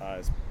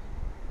as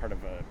part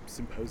of a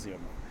symposium.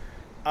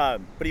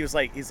 But he's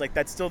like,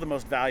 that's still the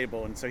most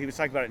valuable. And so he was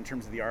talking about it in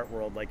terms of the art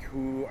world, like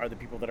who are the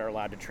people that are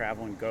allowed to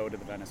travel and go to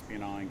the Venice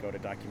Biennale and go to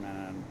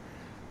Documenta and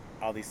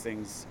all these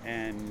things,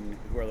 and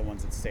who are the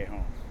ones that stay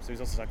home. So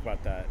he's also talking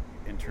about that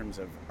in terms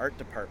of art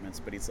departments,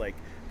 but he's like,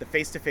 the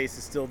face-to-face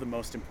is still the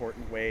most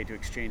important way to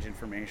exchange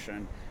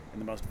information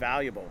and the most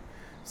valuable.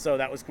 So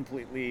that was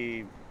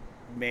completely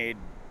made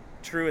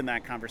true in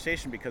that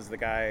conversation because the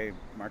guy,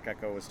 Mark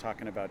Echo, was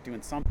talking about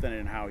doing something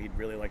and how he'd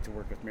really like to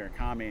work with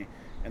Murakami.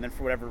 And then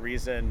for whatever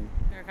reason,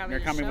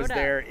 Murakami was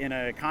there in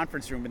a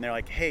conference room and they're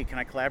like, hey, can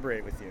I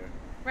collaborate with you?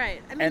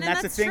 Right. I mean, And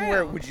that's the thing true.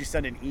 where, would you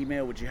send an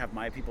email? Would you have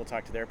my people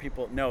talk to their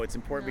people? No, it's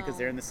important because No.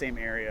 they're in the same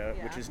area,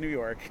 which Yeah. is New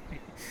York.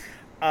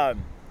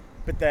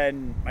 But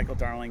then Michael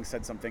Darling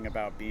said something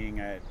about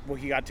being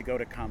he got to go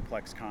to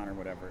Complex Con or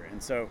whatever.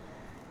 And so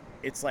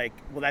it's like,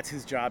 well, that's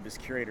his job as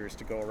curators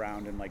to go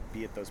around and like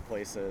be at those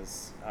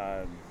places.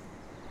 And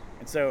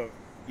so,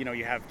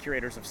 you have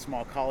curators of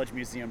small college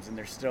museums and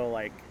they're still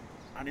like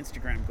on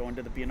Instagram going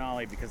to the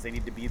Biennale because they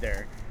need to be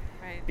there.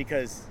 Right.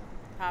 Because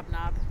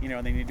Hobnob.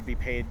 they need to be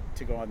paid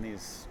to go on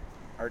these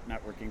art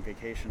networking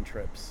vacation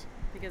trips.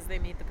 Because they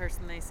meet the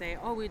person, they say,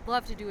 oh, we'd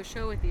love to do a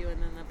show with you.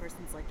 And then the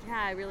person's like,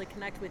 yeah, I really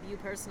connect with you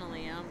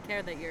personally. I don't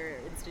care that your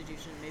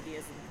institution maybe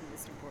isn't the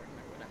most important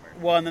or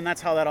whatever. Well, and then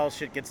that's how that all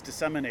shit gets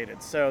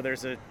disseminated. So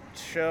there's a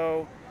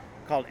show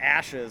called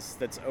Ashes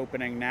that's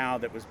opening now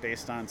that was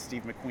based on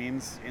Steve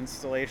McQueen's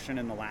installation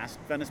in the last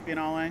Venice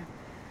Biennale,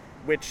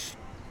 which,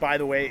 by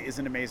the way, is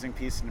an amazing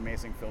piece, an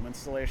amazing film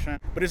installation.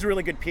 But it's a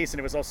really good piece, and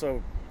it was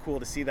also cool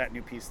to see that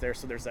new piece there.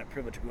 So there's that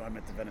privilege of I'm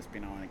at the Venice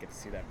Biennale and I get to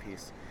see that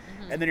piece.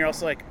 Mm-hmm. And then you're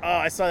also like, oh,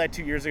 I saw that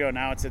 2 years ago.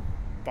 Now it's at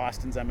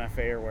Boston's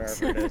MFA or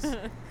wherever it is.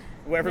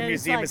 Whatever Then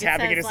it's museum like- is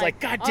having says it. It's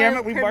like, God damn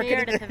it, we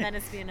marketed premiered at the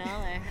Venice Biennale.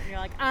 And you're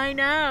like, I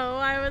know,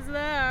 I was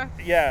there.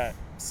 Yeah.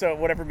 So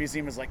whatever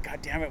museum is like,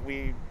 God damn it,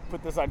 we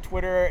put this on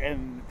Twitter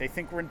and they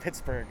think we're in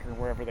Pittsburgh or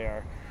wherever they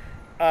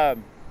are.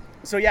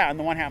 So yeah, on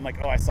the one hand, I'm like,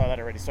 oh, I saw that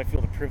already. So I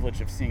feel the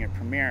privilege of seeing it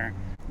premiere.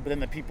 But then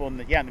the people in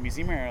the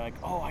museum area are like,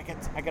 oh, I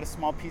got a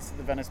small piece of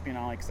the Venice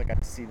Biennale because I got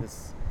to see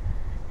this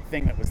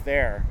thing that was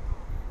there.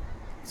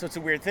 So it's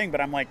a weird thing, but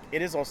I'm like,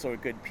 it is also a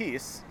good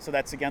piece. So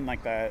that's again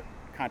like that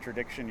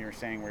contradiction you're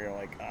saying where you're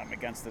like, I'm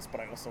against this, but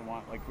I also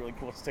want like really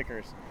cool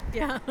stickers.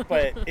 Yeah.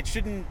 But it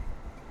shouldn't.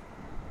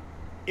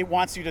 It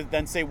wants you to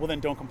then say, well, then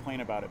don't complain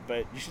about it.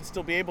 But you should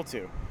still be able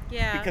to.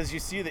 Yeah. Because you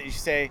see that you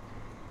say,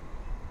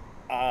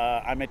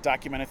 I'm at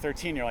Documenta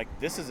 13. You're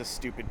like, this is a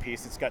stupid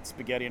piece. It's got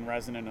spaghetti and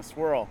resin in a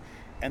swirl.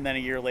 And then a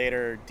year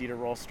later, Dieter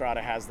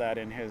Rollstrada has that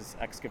in his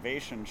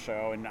excavation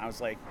show. And I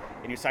was like,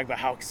 and he was talking about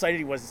how excited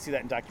he was to see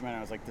that in Documenta.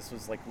 I was like, this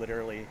was like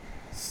literally,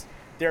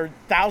 there are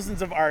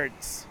thousands of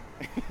arts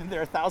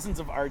there are thousands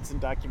of arts in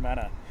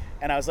Documenta,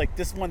 and I was like,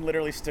 this one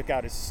literally stuck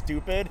out as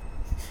stupid,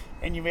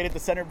 and you made it the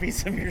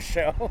centerpiece of your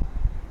show.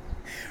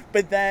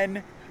 But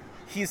then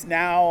he's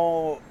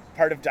now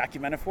part of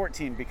Documenta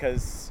 14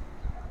 because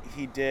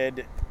he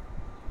did.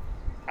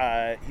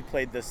 He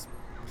played this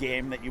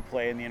game that you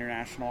play in the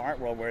international art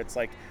world where it's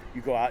like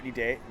you go out and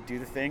you do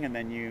the thing, and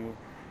then you.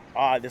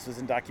 This was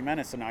in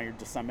Documenta, so now you're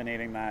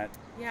disseminating that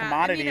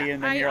commodity,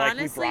 and then you're like,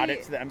 we brought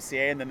it to the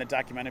MCA, and then the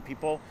Documenta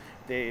people,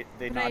 they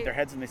nod their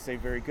heads and they say,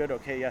 very good,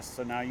 okay, yes,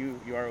 so now you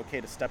are okay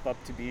to step up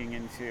to being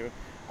into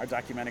our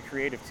Documenta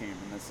creative team,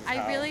 and this is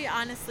I really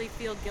honestly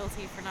feel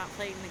guilty for not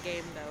playing the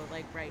game, though,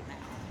 like right now,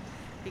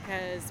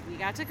 because we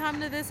got to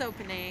come to this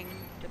opening,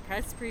 the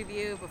press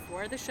preview,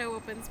 before the show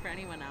opens for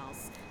anyone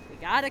else. We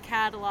got a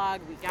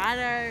catalog, we got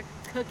our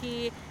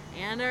cookie,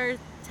 and our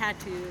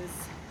tattoos.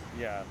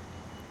 Yeah.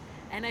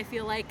 And I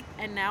feel like,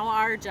 and now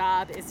our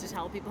job is to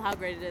tell people how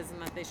great it is and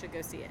that they should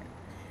go see it.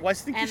 Well, I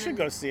think you should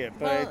go see it,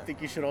 but I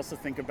think you should also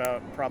think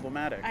about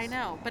problematics. I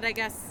know, but I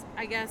guess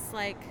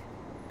like,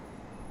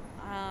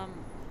 I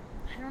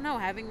don't know,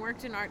 having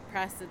worked in art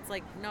press, it's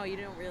like, no, you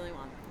don't really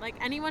want, like,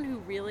 anyone who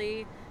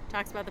really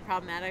talks about the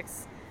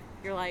problematics,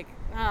 you're like,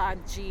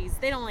 geez,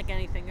 they don't like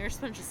anything. They're just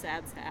a bunch of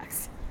sad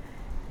sacks.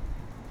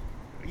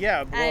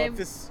 Yeah, well, if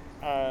this...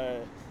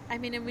 I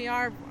mean, and we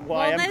are... Well,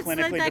 I am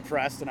clinically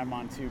depressed and I'm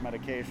on 2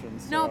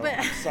 medications, so no, but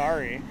I'm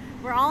sorry.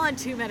 We're all on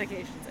 2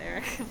 medications,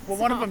 Eric. Well,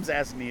 one of them's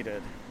as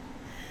needed.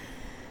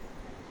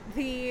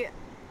 The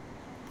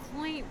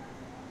point...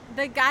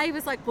 The guy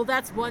was like, well,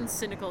 that's one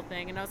cynical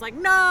thing. And I was like,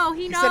 no,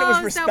 he knows. Said it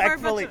was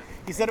respectfully,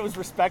 he said it was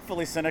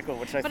respectfully cynical,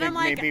 which I think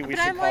like, maybe we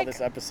should call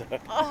this episode.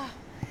 I'm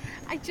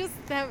like,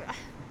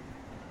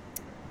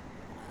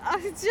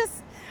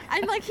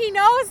 he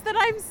knows that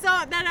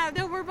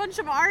that we're a bunch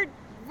of art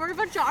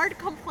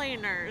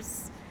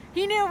complainers.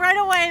 He knew right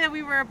away that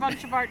we were a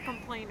bunch of art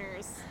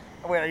complainers.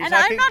 Wait, are you and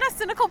talking... I'm not a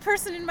cynical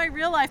person in my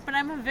real life, but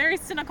I'm a very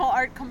cynical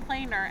art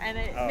complainer.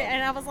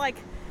 And I was like,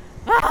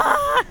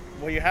 ah!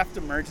 Well, you have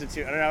to merge the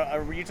two. I don't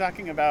know. Were you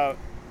talking about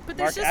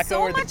Mark Echo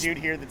or the dude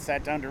here that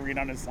sat down to read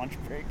on his lunch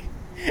break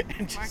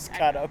and just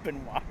got up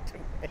and walked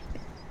away?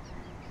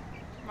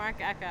 Mark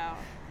Echo.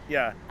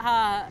 Yeah.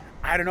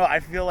 I don't know. I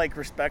feel like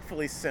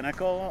respectfully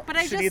cynical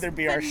should either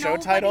be our show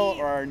title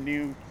or our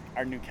new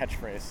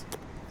catchphrase.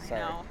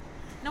 Sorry.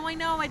 No, I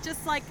know. I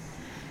just like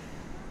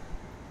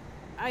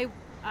I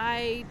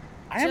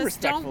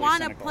just don't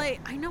want to play.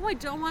 I know I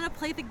don't want to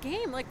play the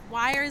game. Like,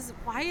 why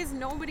is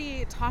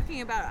nobody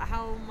talking about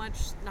how much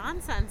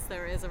nonsense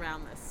there is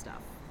around this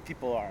stuff?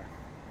 People are.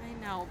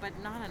 I know, but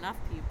not enough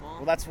people.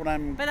 Well, that's what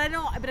I'm. But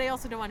I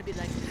also don't want to be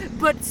like.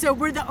 But so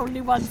we're the only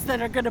ones that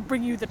are gonna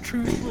bring you the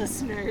truth,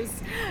 listeners.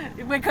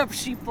 Wake up,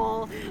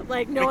 sheeple!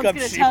 Like no one's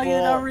gonna tell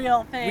you the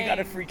real thing. We got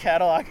a free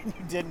catalog and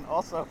you didn't.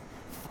 Also,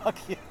 fuck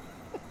you.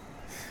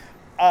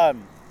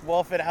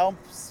 Well, if it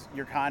helps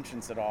your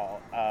conscience at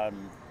all,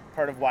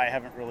 part of why I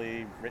haven't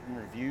really written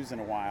reviews in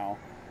a while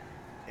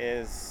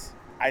is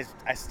I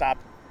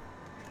stopped.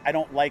 I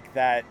don't like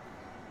that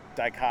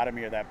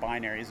dichotomy or that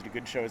binary. Is it a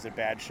good show? Is it a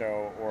bad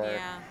show? Or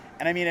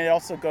and I mean, it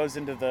also goes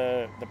into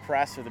the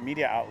press or the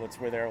media outlets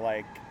where they're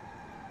like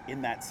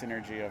in that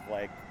synergy of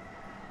like,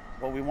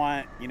 well, we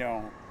want,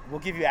 we'll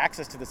give you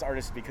access to this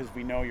artist because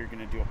we know you're going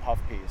to do a puff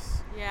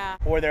piece. Yeah.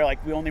 Or they're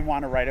like, we only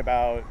want to write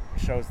about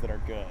shows that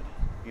are good.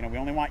 We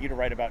only want you to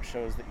write about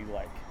shows that you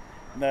like.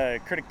 And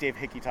the critic Dave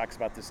Hickey talks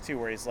about this too,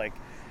 where he's like,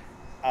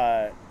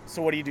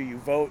 so what do? You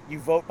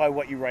vote by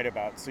what you write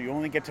about. So you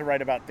only get to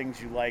write about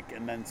things you like,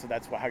 and then so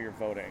that's how you're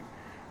voting.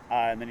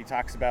 And then he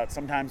talks about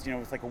sometimes,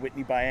 it's like a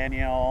Whitney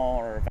Biennial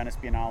or a Venice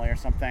Biennale or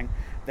something.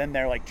 Then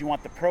they're like, do you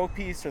want the pro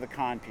piece or the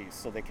con piece?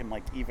 So they can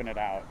like even it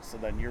out. So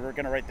then you're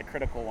going to write the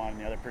critical one, and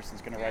the other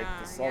person's going to write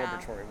the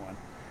celebratory one.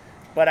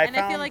 But I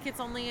feel like it's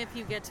only if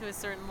you get to a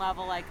certain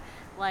level, like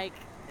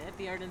at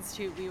the Art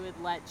Institute, we would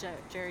let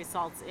Jerry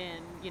Saltz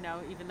in,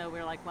 even though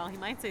we're like, well, he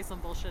might say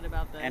some bullshit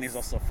about this. And he's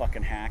also a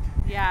fucking hack.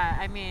 Yeah,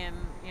 I mean,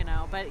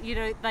 but,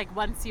 like,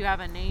 once you have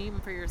a name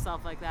for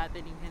yourself like that,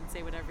 then you can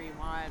say whatever you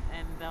want,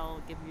 and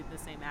they'll give you the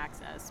same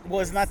access.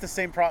 Well, it's not the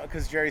same problem,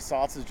 because Jerry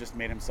Saltz has just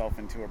made himself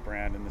into a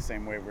brand in the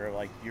same way where,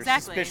 like, you're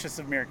suspicious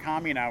of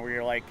Murakami now, where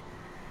you're like,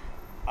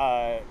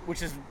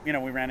 which is, we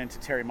ran into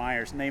Terry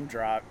Myers, name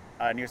drop,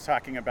 and he was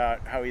talking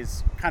about how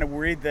he's kind of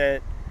worried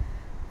that,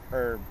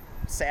 or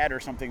sad or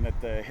something, that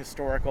the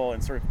historical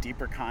and sort of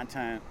deeper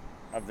content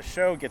of the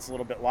show gets a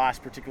little bit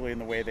lost, particularly in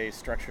the way they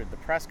structured the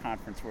press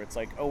conference, where it's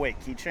like, oh wait,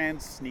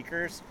 keychains,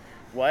 sneakers,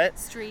 what?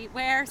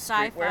 Streetwear,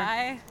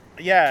 sci-fi,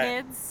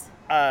 kids,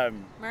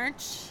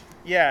 merch.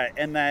 Yeah,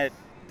 and that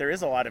there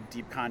is a lot of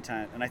deep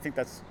content, and I think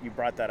you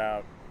brought that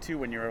out too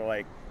when you were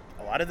like,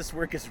 a lot of this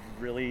work is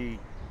really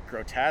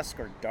grotesque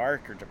or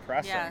dark or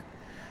depressing.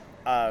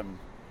 Yeah.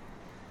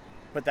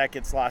 But that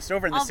gets lost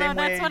over in the same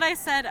way. Although that's what I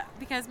said,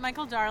 because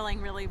Michael Darling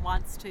really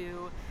wants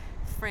to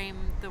frame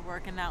the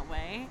work in that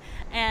way.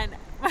 And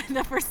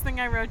the first thing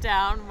I wrote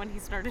down when he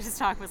started his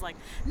talk was like,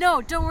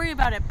 no, don't worry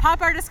about it.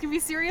 Pop artists can be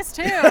serious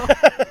too.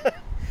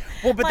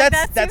 Well, but like,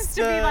 that's that seems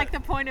to be the- like the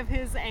point of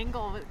his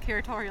angle,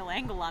 curatorial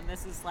angle on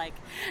this is like,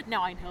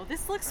 now I know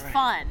this looks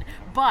fun,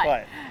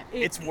 but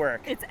it's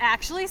work. It's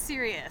actually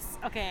serious,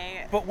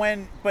 okay?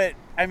 But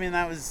I mean,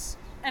 that was.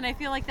 And I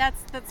feel like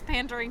that's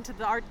pandering to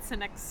the art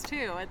cynics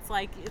too. It's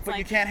like But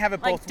you can't have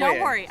it like, both don't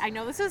ways. worry, I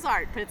know this is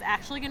art, but it's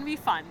actually going to be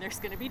fun. There's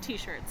going to be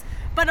T-shirts,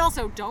 but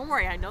also don't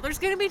worry, I know there's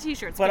going to be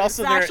T-shirts. But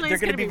also, they're going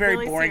going to be very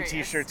really boring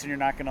serious. T-shirts, and you're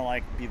not going to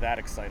like be that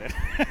excited.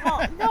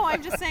 Well, no,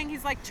 I'm just saying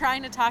he's like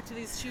trying to talk to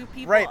these two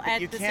people Right, but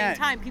at you the can't.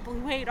 same time, people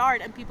who hate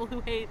art and people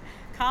who hate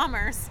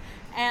commerce,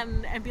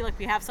 and be like,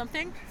 we have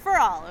something for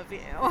all of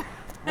you.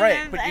 Right,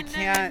 And but you then-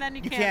 can't. and then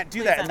You can't can't do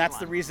please that, and that's the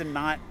everyone. reason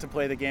not to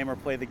play the game or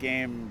play the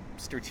game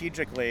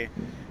strategically,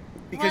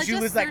 because Well, you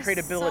just lose that there's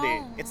credibility.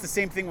 so- It's the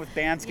same thing with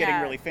bands getting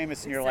Yeah, really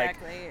famous, and you're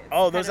exactly. like, It's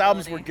oh, those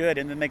albums were credibility. good,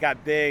 and then they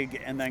got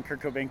big, and then Kurt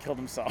Cobain killed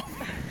himself.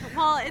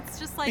 Well, it's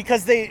just like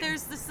Because they-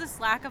 there's this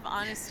lack of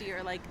honesty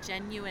or like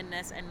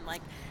genuineness and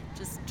like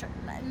just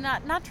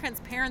not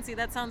transparency.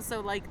 That sounds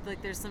so like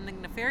there's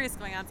something nefarious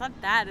going on. It's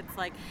not that. It's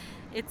like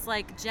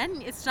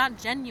it's not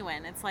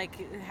genuine. It's like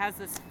it has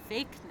this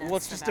fakeness. Well,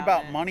 it's just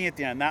about it. money at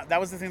the end. That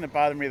was the thing that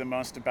bothered me the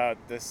most about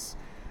this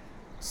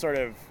sort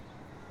of.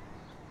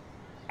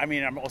 I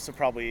mean, I'm also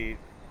probably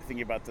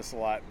thinking about this a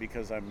lot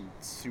because I'm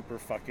super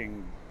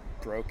fucking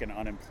broke and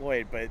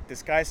unemployed. But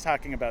this guy's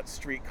talking about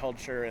street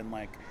culture and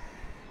like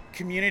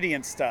community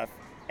and stuff.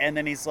 And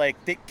then he's like,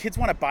 kids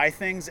want to buy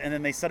things, and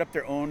then they set up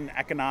their own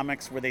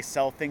economics where they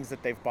sell things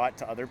that they've bought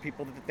to other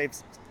people that they've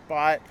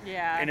bought.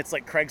 Yeah. And it's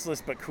like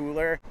Craigslist, but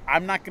cooler.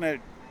 I'm not going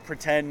to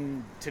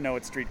pretend to know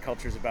what street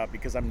culture is about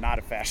because I'm not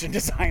a fashion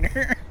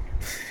designer.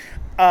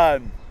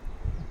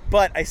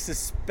 But I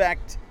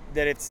suspect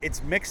that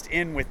it's mixed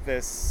in with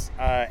this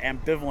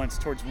ambivalence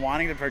towards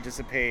wanting to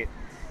participate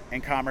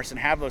in commerce and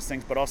have those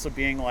things, but also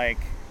being like,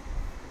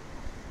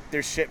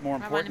 there's shit more I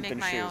want to important make than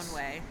my shoes. own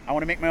way. I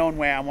want to make my own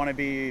way. I want to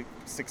be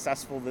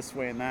successful this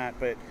way and that.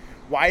 But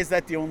why is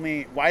the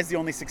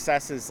only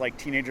success is like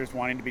teenagers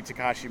wanting to be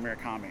Takashi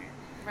Murakami?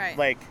 Right.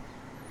 Like,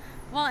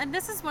 well, and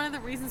this is one of the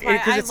reasons why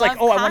because I it's love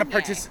like, oh,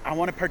 Kanye. I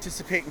want to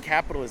participate in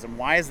capitalism.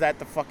 Why is that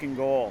the fucking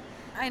goal?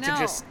 I know. To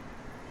just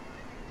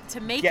to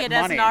make get it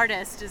as money an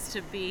artist is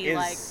to be is,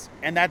 like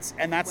and that's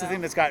the well-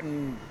 thing that's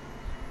gotten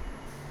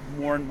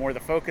more and more the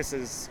focus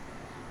is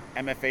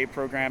MFA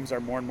programs are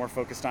more and more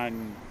focused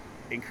on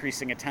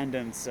increasing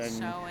attendance and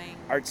Showing.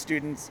 art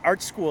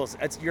schools.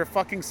 You're a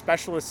fucking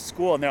specialist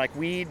school, and they're like,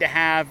 we need to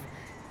have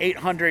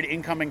 800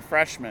 incoming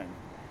freshmen.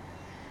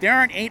 There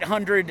aren't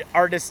 800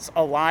 artists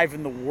alive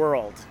in the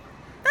world,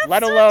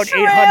 let alone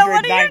true. 800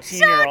 What are you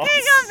 19-year-olds.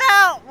 talking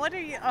about? What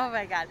are you? Oh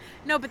my God!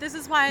 No, but this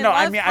is why I No,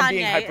 love I mean, Kanye. I'm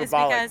being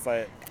hyperbolic, is because,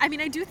 but- I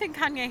mean, I do think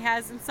Kanye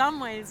has, in some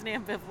ways, an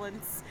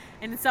ambivalence,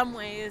 and in some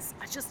ways,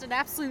 just an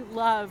absolute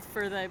love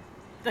for the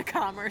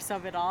commerce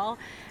of it all.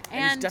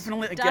 And he's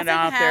definitely doesn't getting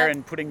out there have-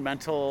 and putting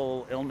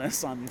mental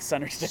illness on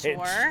center stage.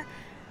 Sure.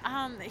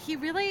 He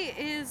really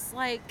is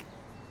like.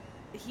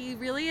 He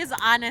really is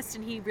honest,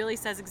 and he really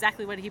says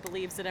exactly what he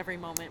believes at every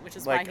moment, which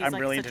is Like, why he's I'm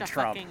really such into a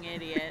Trump. fucking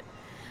idiot.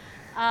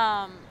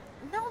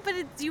 No, but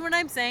do you know what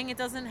I'm saying? It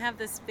doesn't have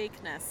this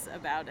fakeness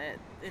about it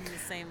in the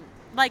same.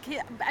 Like,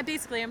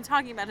 basically, I'm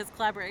talking about his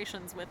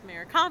collaborations with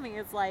Murakami.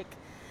 It's like.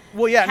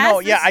 Well, yeah, has no,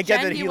 yeah, this I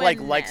get that he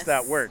like likes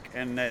that genuineness. work,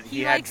 and that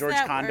he had likes George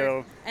that Kondo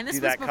work. And this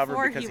do was that cover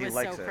before because he was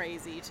likes so it.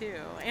 crazy too,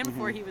 and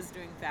before he was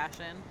doing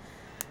fashion.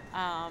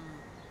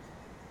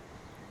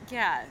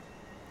 Yeah,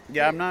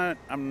 Yeah, I'm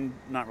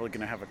not really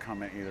gonna have a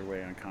comment either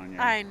way on Kanye.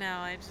 I know.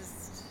 I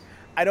just.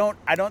 I don't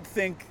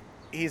think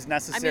he's I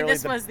necessarily mean,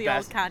 this the was the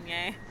best. old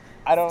Kanye.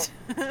 I don't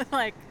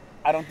Like,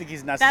 I don't think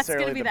he's that's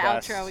necessarily gonna be the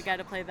best. outro. We got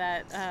to play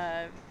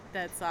that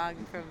that song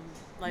from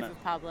Life No.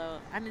 of Pablo.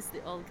 I miss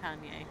the old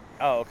Kanye.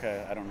 Oh,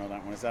 okay. I don't know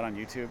that one. Is that on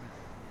YouTube?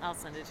 I'll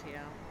send it to you.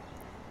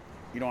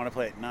 You don't want to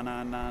play it? Na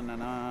na na na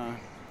na.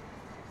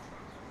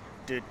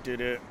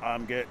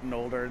 I'm getting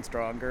older and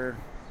stronger.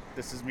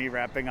 This is me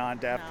rapping on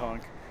Daft No.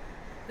 Punk.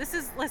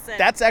 Listen.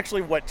 That's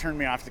actually what turned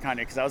me off to Kanye,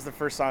 because that was the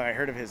first song I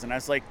heard of his, and I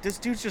was like, this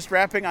dude's just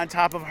rapping on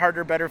top of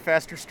Harder, Better,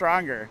 Faster,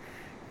 Stronger.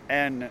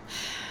 And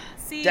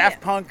See,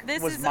 Daft Punk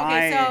this was is,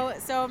 my- Okay,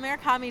 so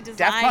Murakami designed.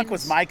 Daft Punk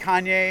was my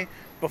Kanye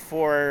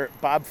before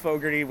Bob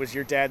Fogerty was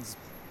your dad's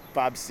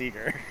Bob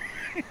Seger.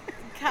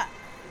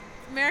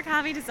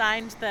 Murakami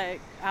designed the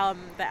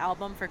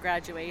album for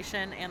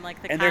Graduation, and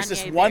like the And Kanye there's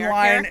this one Bear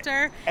line,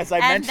 character, as I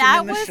and mentioned that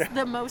in the was show.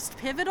 the most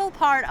pivotal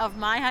part of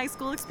my high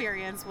school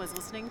experience was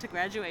listening to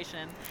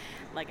Graduation,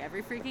 like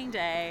every freaking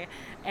day,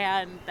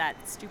 and that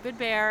stupid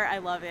bear, I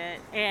love it,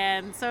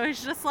 and so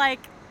it's just like.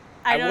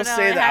 I don't will know.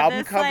 say it the had album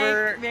this,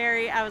 cover-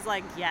 like, I was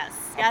like, yes,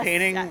 A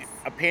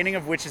painting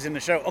of which is in the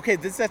show. Okay,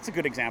 that's a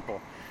good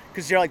example.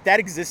 Because you're like,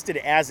 that existed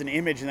as an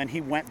image, and then he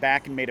went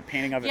back and made a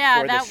painting of it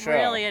Yeah, for that the show.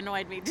 really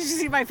annoyed me. Did you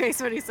see my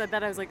face when he said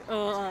that? I was like,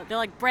 oh, they're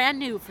like brand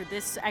new for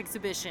this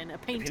exhibition, a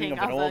painting of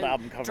an old a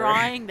album cover.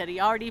 drawing that he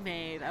already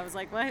made. I was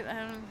like, what? I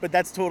don't... But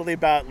that's totally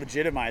about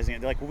legitimizing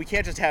it. They're like, well, we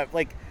can't just have,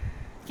 like,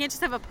 You can't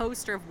just have a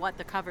poster of what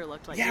the cover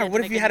looked like. Yeah, You what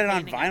to if make you a had new it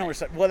on painting vinyl of or it.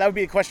 something? Well, that would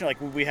be a question. Like,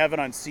 would we have it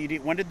on CD?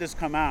 When did this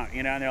come out?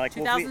 You know, and they're like,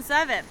 well,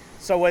 2007.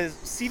 so was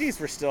CDs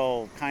were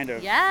still kind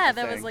of Yeah, a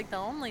that was thing. like the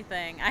only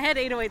thing. I had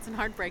 808s and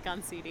Heartbreak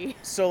on CD.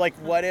 So like,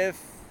 what if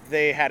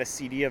they had a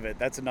CD of it?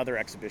 That's another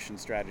exhibition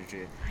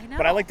strategy. I know.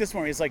 But I like this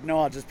one where he's like, no,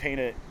 I'll just paint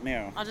it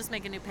new. I'll just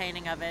make a new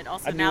painting of it.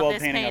 Also, A new now old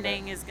this painting of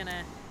painting is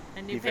gonna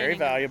a new Be very painting.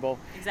 valuable.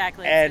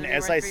 Exactly. It's And gonna be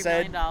as worth I $3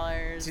 said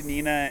million. to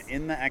Nina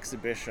in the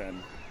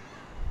exhibition,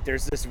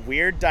 there's this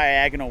weird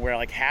diagonal where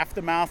like half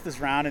the mouth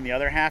is round and the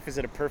other half is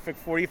at a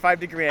perfect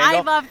 45-degree angle.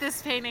 I love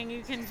this painting.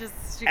 You can just.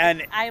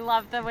 And I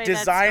love the way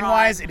that's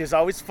Design-wise, drawn. it has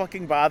always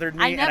fucking bothered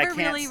me, I and never I can't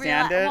really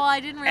stand realized. it. Well, I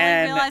didn't really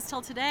And- realize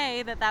till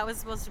today that that was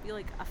supposed to be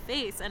like a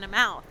face and a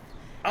mouth.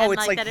 Oh, And,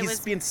 it's like that it he's was-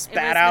 being it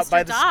spat was out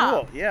by Mr. the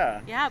Daub. school.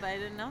 Yeah. Yeah, but I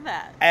didn't know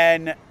that.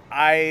 And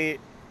I,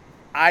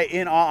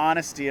 in all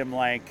honesty, am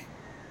like,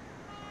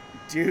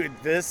 dude,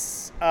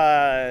 this,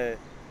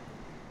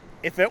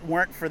 if it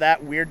weren't for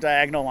that weird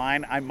diagonal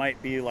line, I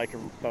might be like a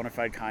bona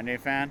fide Kanye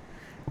fan.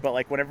 But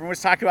like when everyone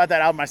was talking about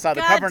that album, I saw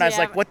the cover and I was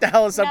like, what the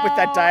hell is up with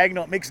that No.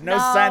 diagonal? It makes no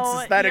sense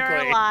aesthetically.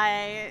 You're a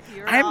lie.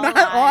 You're I'm all not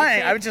lie.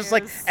 lying. I Fake was just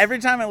like, news. every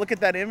time I look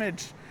at that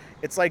image,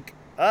 it's like,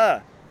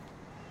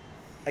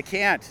 I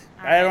can't.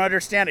 All I don't right.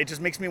 understand. It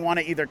just makes me want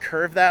to either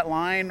curve that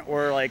line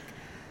or like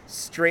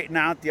straighten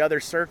out the other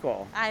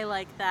circle. I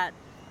like that.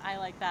 I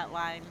like that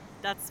line.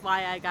 That's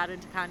why I got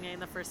into Kanye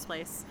in the first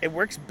place. It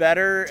works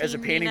better as a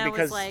Team painting Nina was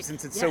because like,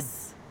 since it's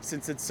yes.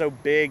 so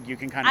big, you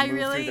can kind of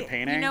move through the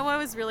painting. You know what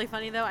was really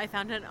funny though? I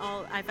found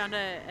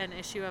an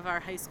issue of our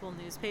high school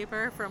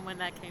newspaper from when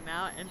that came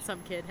out, and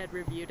some kid had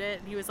reviewed it,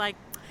 and he was like,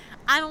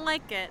 "I don't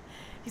like it."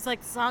 He's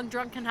like, "The song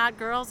 "Drunken Hot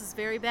Girls" is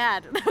very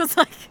bad." And I was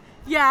like,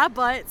 "Yeah,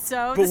 but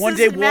But one this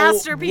day is a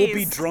masterpiece." we'll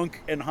be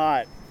drunk and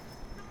hot.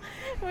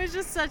 It was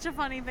just such a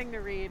funny thing to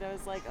read. I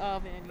was like,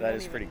 "Oh man, you That don't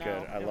is pretty even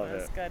good. know." I love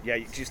was it. Good. Yeah,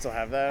 do you still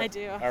have that? I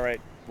do. All right,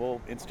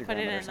 we'll Instagram Put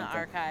it or in the something.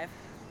 archive.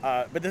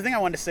 But the thing I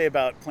wanted to say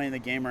about playing the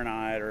game or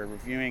not, or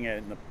reviewing it,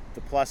 and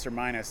the plus or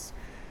minus,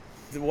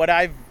 what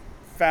I've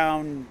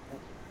found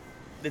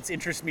that's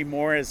interests me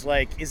more is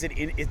like, does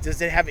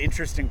it have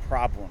interesting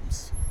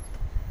problems?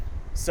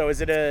 So is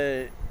an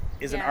Yeah.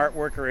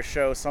 artwork or a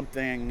show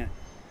something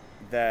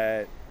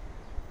that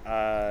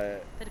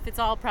But if it's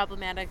all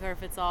problematic or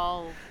if it's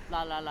all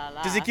la la la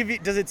la. does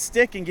it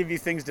stick and give you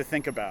things to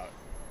think about?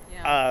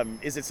 Yeah.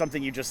 Is it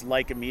something you just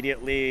like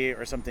immediately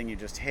or something you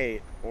just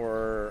hate,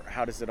 or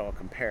how does it all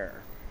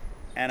compare?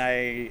 And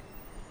I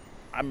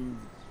don't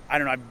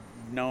know, I've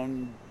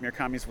known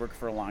Murakami's work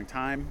for a long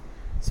time,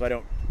 so I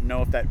don't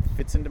know if that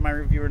fits into my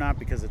review or not,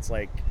 because it's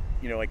like,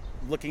 like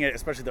looking at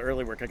especially the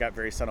early work, I got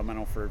very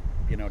sentimental for,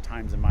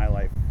 times in my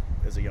life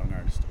as a young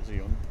artist, as a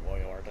young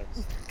boy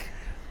artist.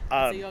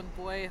 As a young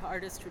boy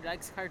artist who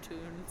likes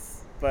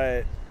cartoons.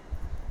 But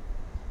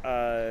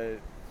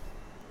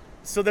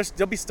so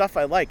there'll be stuff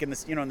I like in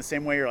this, in the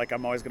same way you're like,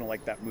 I'm always gonna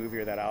like that movie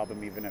or that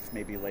album, even if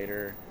maybe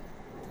later,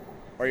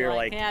 or you're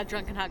like, yeah,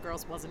 Drunken Hot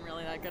Girls wasn't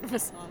really that good of a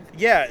song.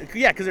 yeah,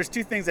 because there's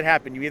two things that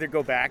happen. You either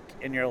go back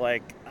and you're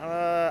like,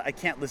 I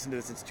can't listen to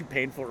this, it's too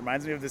painful, it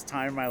reminds me of this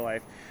time in my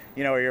life,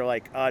 or you're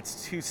like,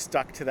 it's too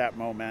stuck to that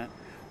moment,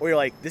 or you're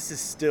like, this is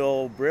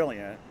still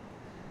brilliant.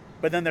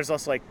 But then there's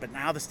also like, but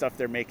now the stuff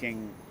they're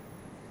making,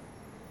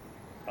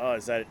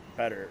 is that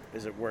better?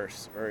 Is it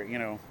worse? Or,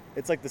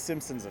 it's like the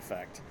Simpsons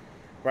effect,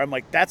 where I'm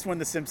like, that's when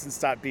the Simpsons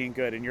stopped being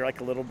good, and you're like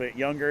a little bit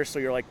younger, so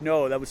you're like,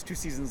 no, that was 2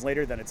 seasons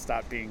later, then it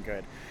stopped being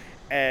good.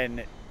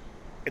 And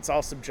it's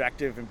all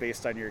subjective and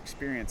based on your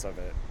experience of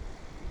it.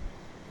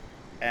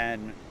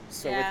 And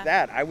so Yeah. with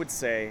that, I would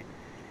say,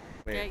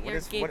 Get what your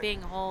is- what-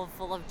 gaping hole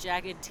full of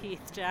jagged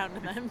teeth down to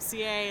the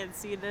MCA and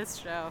see this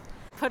show.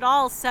 Put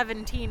all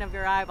 17 of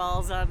your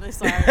eyeballs on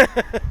this art.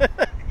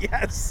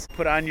 Yes.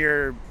 Put on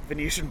your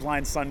Venetian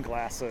blind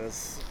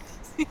sunglasses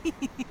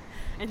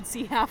and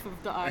see half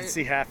of the art. and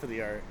see half of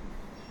the art.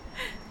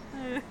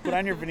 Put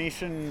on your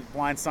Venetian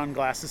blind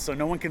sunglasses so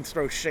no one can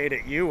throw shade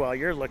at you while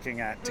you're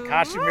looking at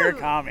Takashi Ooh.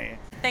 Murakami.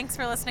 Thanks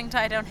for listening to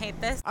I Don't Hate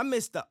This. I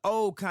miss the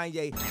old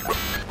Kanye.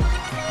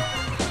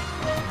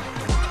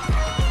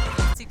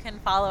 You can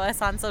follow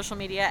us on social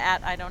media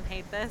at I Don't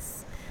Hate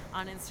This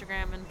on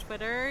Instagram and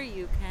Twitter.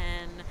 You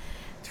can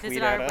Tweet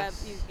visit at our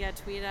us.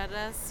 tweet at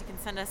us. You can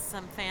send us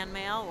some fan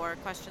mail or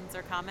questions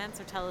or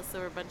comments, or tell us that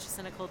we're a bunch of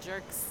cynical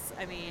jerks.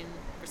 I mean,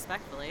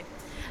 respectfully.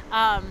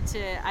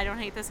 To I Don't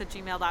Hate This at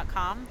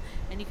gmail.com.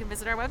 And you can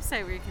visit our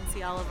website where you can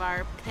see all of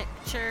our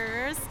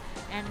pictures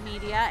and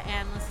media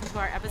and listen to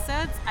our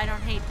episodes. I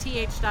Don't Hate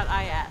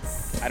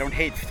th.is. I don't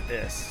hate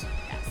this.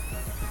 Yes.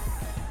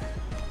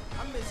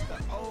 I miss the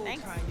old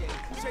Thanks.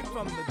 Kanye. Straight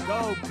from the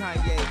gold,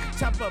 Kanye.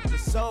 Chop up the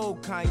soul,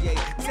 Kanye.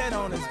 Set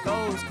on his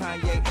goals,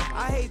 Kanye.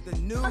 I hate the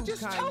new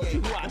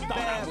Kanye. The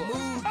bad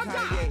mood,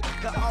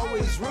 Kanye. The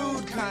always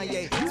rude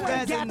Kanye.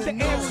 Spaz in the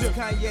news,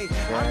 Kanye.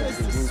 I miss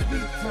the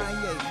sweet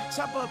Kanye.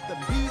 Chop up the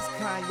beats,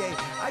 Kanye.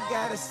 I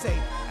gotta say,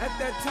 at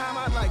that time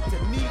I like to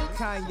meet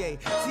Kanye.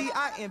 See,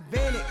 I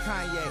invented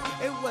Kanye.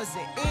 It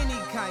wasn't any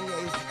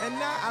Kanye's. And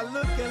now I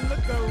look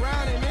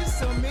around and there's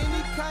so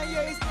many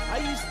Kanye's. I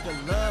used to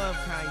love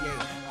Kanye.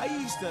 I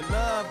used to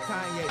love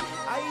Kanye.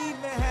 I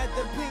even had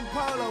the pink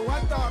polo. I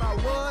thought I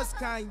was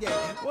Kanye.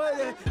 What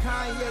if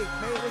Kanye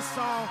made a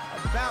song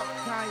about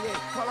Kanye?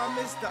 Call I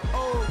Mr.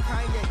 Old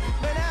Kanye.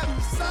 Man, that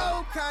was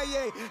so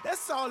Kanye.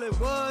 That's all it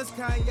was,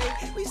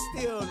 Kanye. We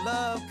still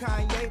love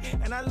Kanye.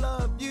 And I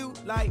love you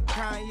like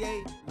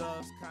Kanye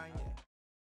loves Kanye.